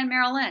 Sally ran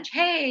Merrill Lynch.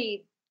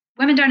 Hey,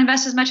 women don't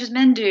invest as much as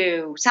men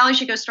do. Sally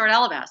should go start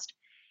Ellevest.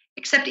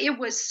 Except it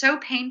was so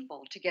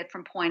painful to get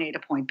from point A to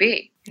point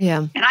B.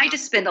 Yeah. And I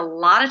just spend a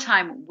lot of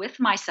time with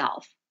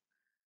myself.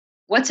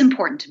 What's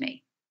important to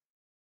me?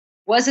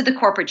 Was it the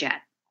corporate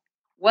jet?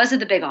 Was it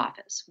the big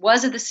office?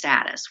 Was it the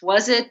status?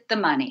 Was it the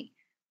money?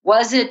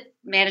 Was it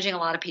managing a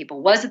lot of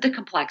people? Was it the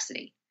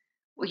complexity?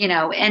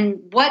 And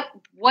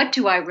what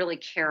do I really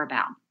care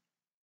about?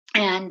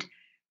 And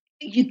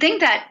you'd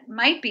think that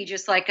might be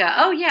just like,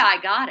 I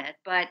got it.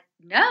 But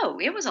no,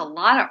 it was a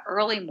lot of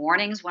early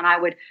mornings when I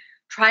would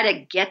try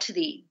to get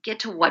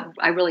to what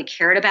I really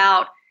cared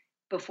about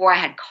before I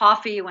had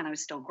coffee, when I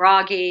was still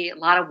groggy, a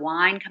lot of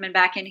wine coming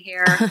back in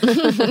here.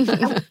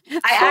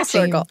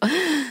 Circle.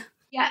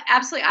 Yeah,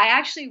 absolutely. I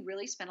actually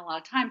really spent a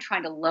lot of time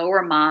trying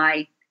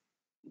to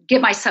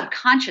get my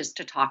subconscious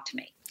to talk to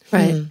me.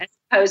 Right. As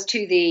opposed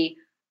to the,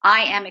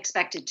 I am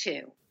expected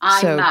to,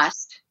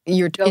 must.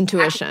 Your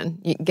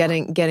intuition,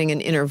 getting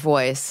an inner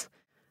voice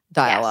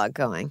dialogue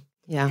going.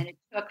 Yeah. And it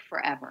took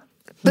forever.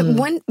 But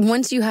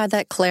once you had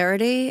that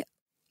clarity,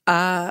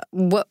 how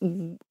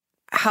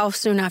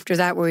soon after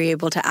that were you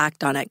able to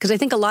act on it? Because I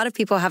think a lot of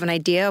people have an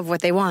idea of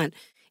what they want,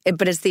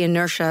 but it's the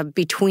inertia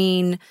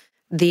between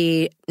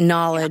the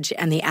knowledge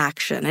and the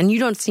action. And you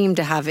don't seem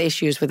to have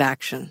issues with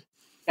action.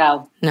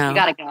 Go. No. You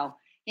got to go.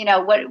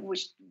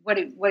 What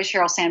does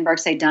Sheryl Sandberg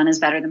say? Done is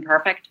better than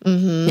perfect.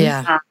 Mm-hmm.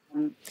 Yeah.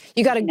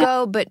 You got to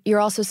go, but you're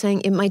also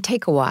saying it might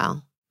take a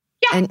while.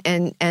 Yeah.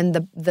 And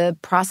the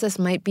process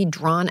might be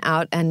drawn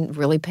out and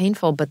really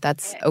painful, but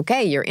that's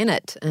okay. You're in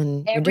it,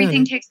 and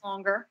everything takes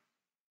longer,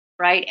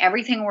 right?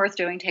 Everything worth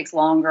doing takes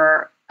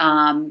longer,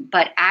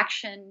 but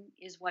action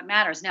is what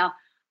matters. Now,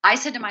 I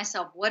said to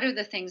myself, what are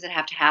the things that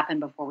have to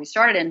happen before we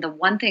started? And the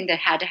one thing that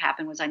had to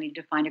happen was I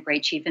needed to find a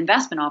great chief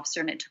investment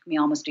officer, and it took me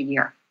almost a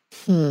year.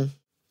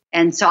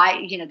 And so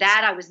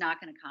I was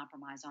not going to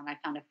compromise on. I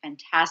found a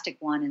fantastic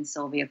one in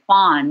Sylvia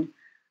Kwan,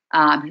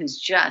 who's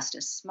just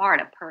as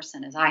smart a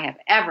person as I have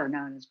ever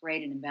known, is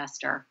great an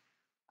investor.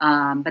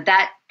 But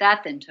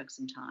that then took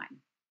some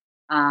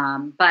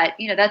time. But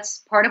that's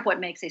part of what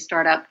makes a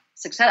startup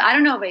success. I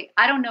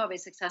don't know of a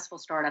successful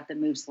startup that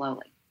moves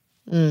slowly.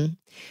 Do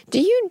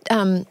you?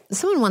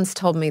 Someone once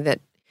told me that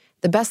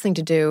the best thing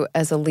to do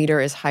as a leader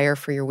is hire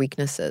for your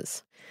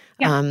weaknesses.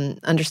 Yeah.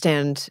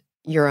 Understand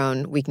your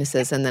own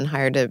weaknesses and then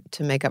hire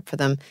to make up for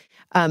them.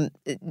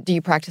 Do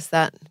you practice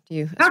that? Do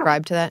you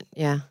ascribe to that?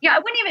 Yeah. Yeah, I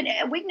wouldn't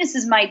even,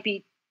 weaknesses might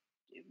be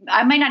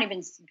I might not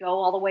even go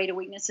all the way to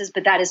weaknesses,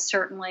 but that is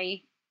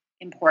certainly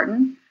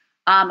important.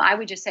 I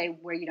would just say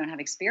where you don't have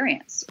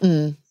experience.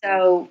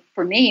 So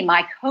for me,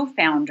 my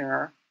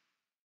co-founder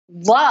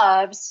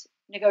loves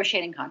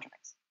negotiating contracts.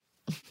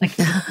 Like,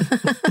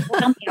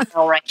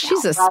 right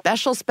she's a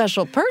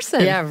special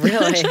person. Yeah,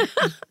 really.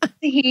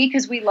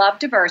 Because we love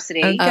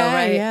diversity. Okay,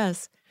 right.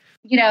 Yes.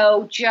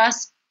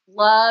 Just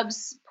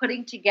loves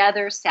putting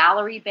together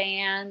salary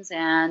bands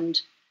and,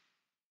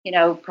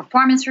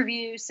 performance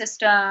review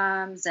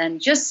systems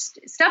and just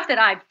stuff that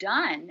I've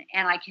done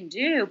and I can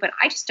do, but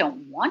I just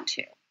don't want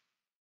to.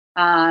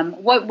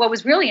 What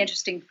was really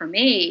interesting for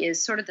me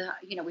is sort of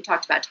we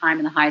talked about time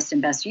and the highest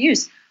and best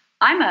use.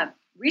 I'm a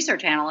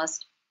research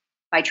analyst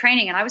by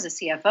training, and I was a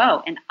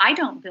CFO, and I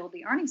don't build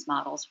the earnings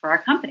models for our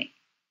company.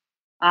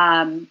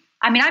 I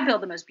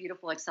build the most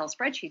beautiful Excel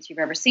spreadsheets you've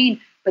ever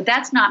seen, but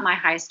that's not my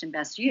highest and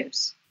best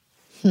use,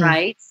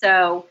 right?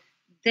 So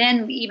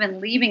then even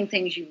leaving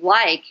things you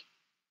like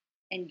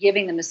and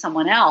giving them to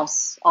someone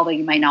else, although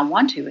you might not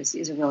want to,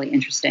 is a really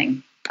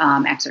interesting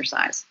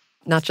exercise.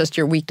 Not just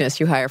your weakness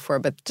you hire for,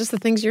 but just the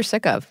things you're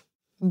sick of.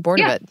 I'm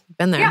bored of it.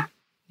 Been there.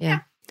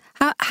 Yeah.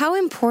 How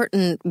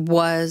important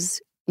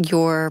was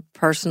your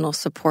personal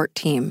support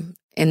team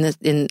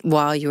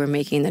while you were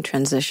making the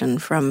transition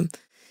from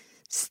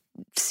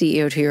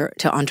CEO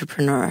to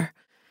entrepreneur?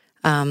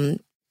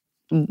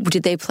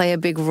 Did they play a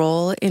big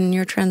role in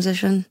your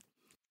transition?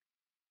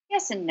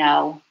 Yes and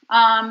no.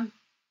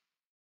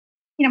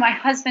 My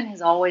husband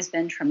has always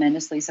been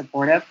tremendously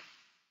supportive.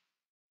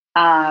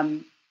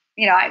 My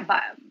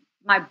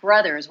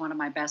brother is one of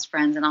my best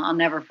friends, and I'll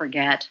never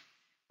forget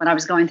when I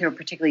was going through a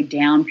particularly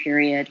down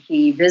period,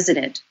 he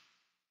visited.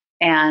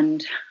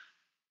 And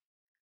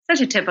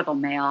such a typical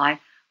male.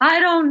 I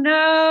don't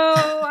know.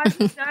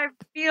 I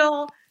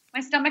feel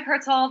my stomach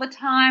hurts all the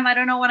time. I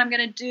don't know what I'm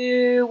going to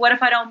do. What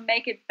if I don't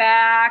make it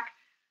back?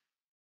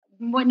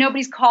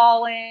 Nobody's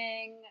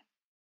calling.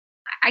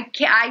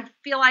 I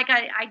feel like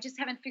I just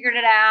haven't figured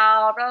it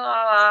out.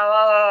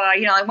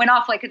 I went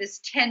off like this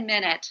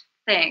 10-minute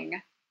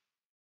thing.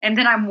 And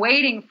then I'm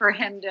waiting for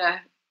him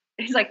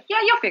he's like, yeah,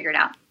 you'll figure it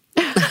out.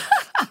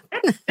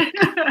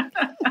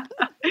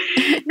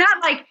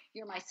 Not like,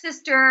 you're my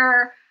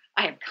sister.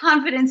 I have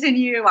confidence in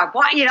you. I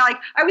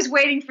was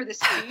waiting for the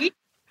speech.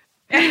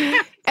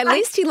 At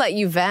least he let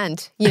you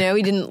vent. He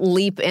didn't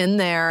leap in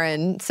there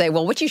and say,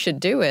 well, what you should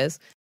do is.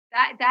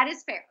 That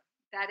is fair.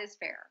 That is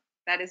fair.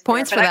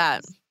 Points for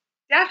that.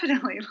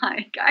 Definitely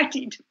I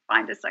need to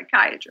find a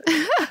psychiatrist.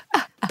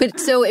 But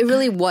so it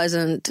really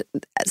wasn't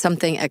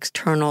something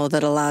external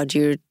that allowed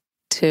you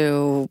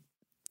to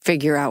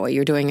figure out what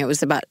you're doing. It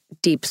was about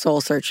deep soul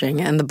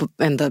searching and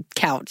the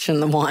couch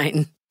and the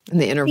wine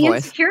and the inner voice.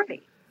 voice.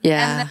 Insecurity.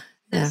 Yeah.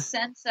 And the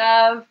sense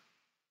of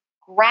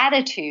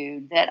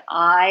gratitude that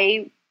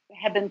I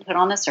have been put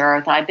on this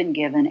earth. I've been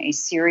given a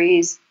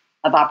series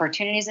of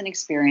opportunities and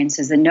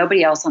experiences that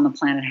nobody else on the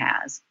planet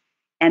has,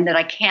 and that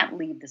I can't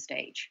leave the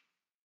stage.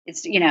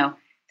 It's, that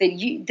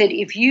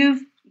if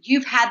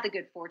you've had the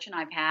good fortune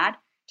I've had,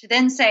 to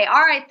then say,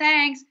 all right,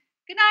 thanks.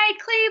 Good night,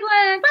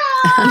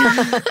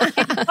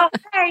 Cleveland.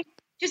 Okay,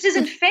 just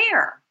isn't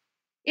fair.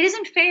 It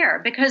isn't fair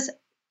because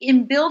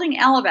in building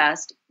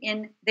Ellevest,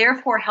 in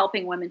therefore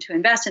helping women to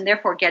invest and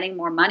therefore getting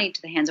more money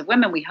to the hands of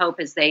women, we hope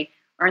as they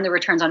earn the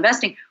returns on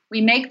investing,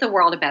 we make the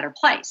world a better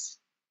place,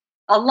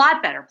 a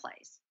lot better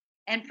place.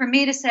 And for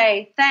me to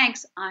say,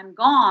 thanks, I'm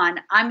gone,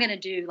 I'm going to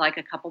do like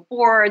a couple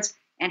boards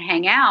and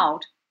hang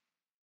out,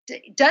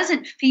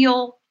 doesn't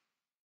feel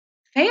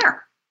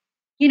fair.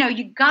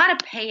 You got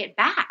to pay it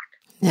back,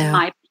 in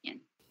my opinion.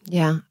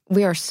 Yeah.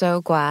 We are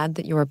so glad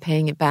that you are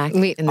paying it back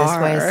in this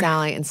way,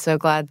 Sally, and so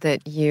glad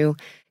that you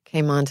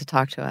came on to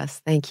talk to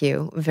us. Thank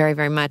you very,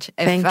 very much.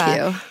 Thank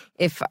you.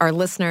 If our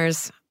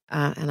listeners,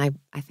 and I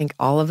think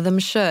all of them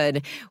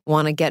should,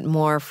 want to get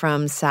more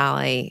from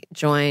Sally,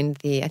 join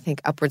the, I think,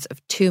 upwards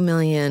of 2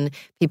 million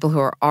people who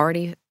are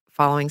already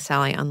following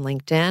Sally on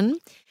LinkedIn,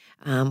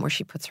 where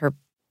she puts her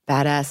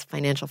badass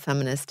financial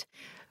feminist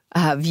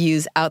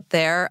views out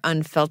there,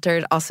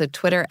 unfiltered. Also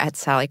Twitter at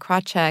Sally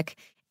Krawcheck,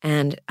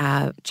 and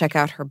check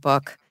out her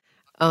book,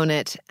 Own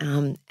It,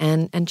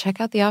 and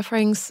check out the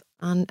offerings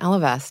on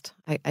Ellevest.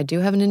 I do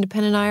have an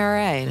independent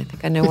IRA, and I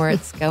think I know where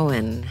it's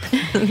going.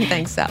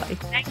 Thanks, Sally.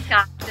 Thanks,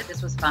 God.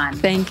 This was fun.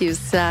 Thank you,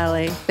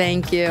 Sally.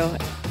 Thank you.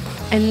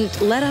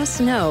 And let us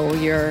know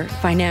your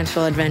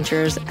financial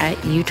adventures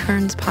at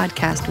U-Turns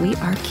Podcast. We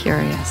are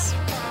curious.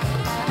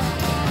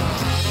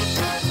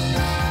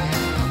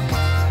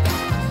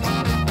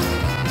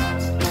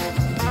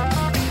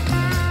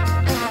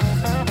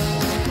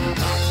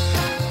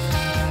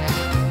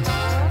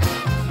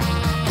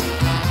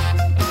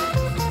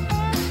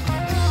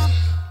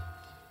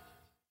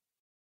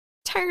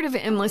 Tired Tired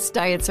of endless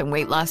diets and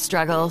weight loss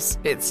struggles?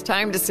 It's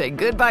time to say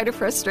goodbye to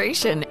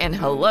frustration and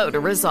hello to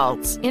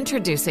results.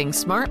 Introducing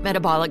Smart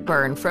Metabolic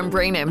Burn from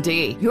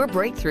BrainMD, your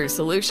breakthrough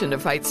solution to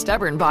fight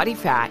stubborn body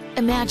fat.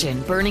 Imagine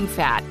burning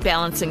fat,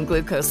 balancing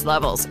glucose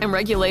levels, and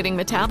regulating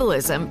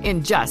metabolism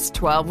in just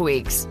 12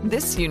 weeks.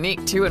 This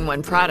unique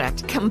 2-in-1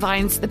 product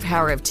combines the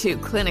power of 2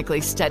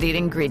 clinically studied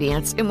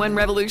ingredients in one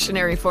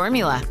revolutionary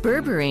formula.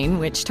 Berberine,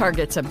 which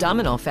targets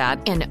abdominal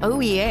fat, and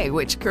OEA,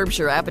 which curbs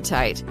your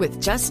appetite.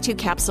 With just 2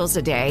 capsules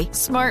a day,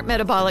 Smart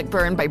Metabolic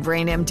Burn by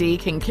BrainMD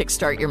can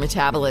kickstart your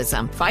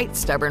metabolism, fight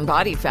stubborn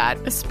body fat,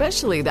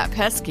 especially that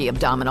pesky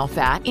abdominal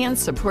fat, and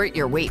support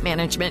your weight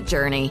management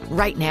journey.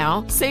 Right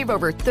now, save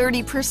over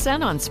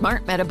 30% on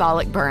Smart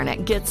Metabolic Burn at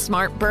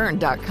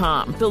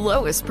GetSmartBurn.com. The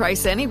lowest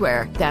price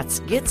anywhere. That's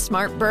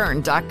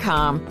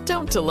GetSmartBurn.com.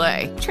 Don't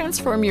delay.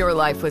 Transform your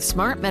life with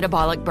Smart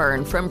Metabolic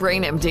Burn from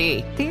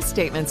BrainMD. These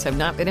statements have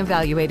not been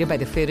evaluated by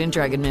the Food and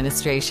Drug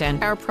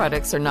Administration. Our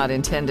products are not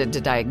intended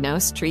to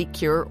diagnose, treat,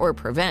 cure, or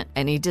prevent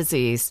any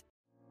disease.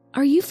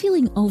 Are you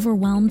feeling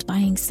overwhelmed by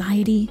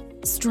anxiety,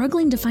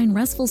 struggling to find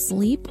restful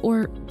sleep,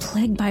 or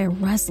plagued by a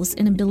restless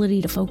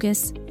inability to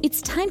focus?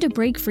 It's time to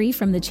break free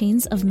from the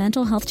chains of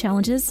mental health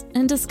challenges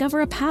and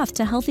discover a path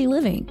to healthy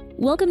living.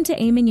 Welcome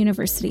to Amen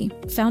University,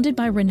 founded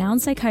by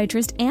renowned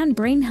psychiatrist and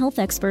brain health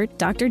expert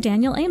Dr.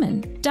 Daniel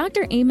Amen.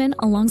 Dr. Amen,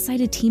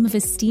 alongside a team of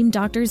esteemed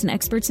doctors and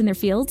experts in their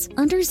fields,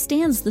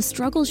 understands the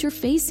struggles you're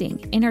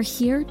facing and are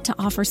here to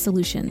offer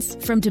solutions.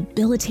 From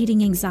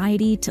debilitating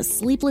anxiety to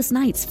sleepless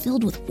nights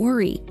filled with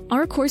worry,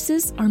 our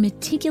courses are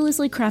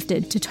meticulously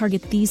crafted to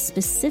target these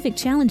specific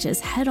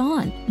challenges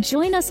head-on.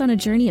 Join us on a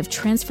journey of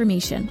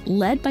transformation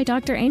led by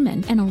Dr.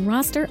 Amen and a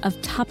roster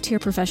of top-tier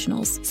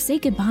professionals. Say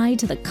goodbye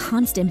to the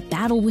constant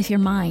battle with your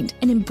mind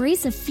and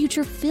embrace a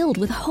future filled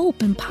with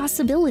hope and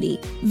possibility.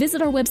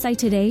 Visit our website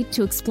today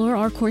to explore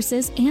our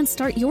courses and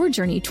start your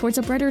journey towards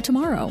a brighter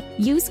tomorrow.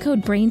 Use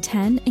code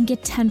BRAIN10 and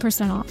get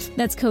 10% off.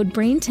 That's code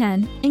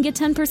BRAIN10 and get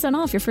 10%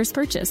 off your first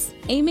purchase.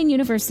 Amen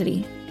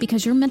University,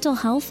 because your mental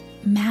health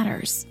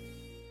matters.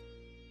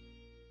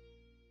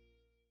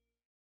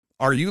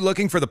 Are you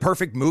looking for the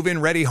perfect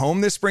move-in ready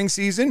home this spring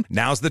season?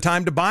 Now's the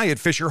time to buy at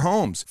Fisher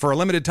Homes. For a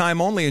limited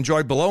time only,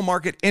 enjoy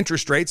below-market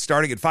interest rates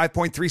starting at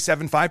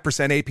 5.375%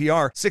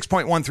 APR,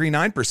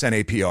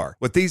 6.139% APR.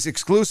 With these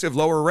exclusive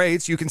lower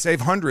rates, you can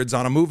save hundreds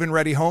on a move-in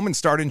ready home and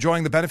start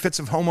enjoying the benefits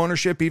of home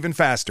ownership even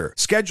faster.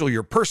 Schedule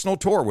your personal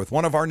tour with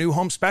one of our new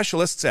home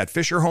specialists at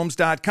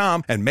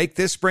FisherHomes.com and make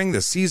this spring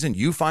the season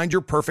you find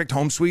your perfect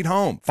home sweet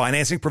home.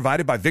 Financing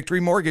provided by Victory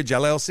Mortgage,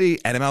 LLC,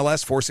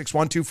 NMLS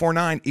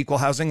 461249, Equal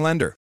Housing Lender.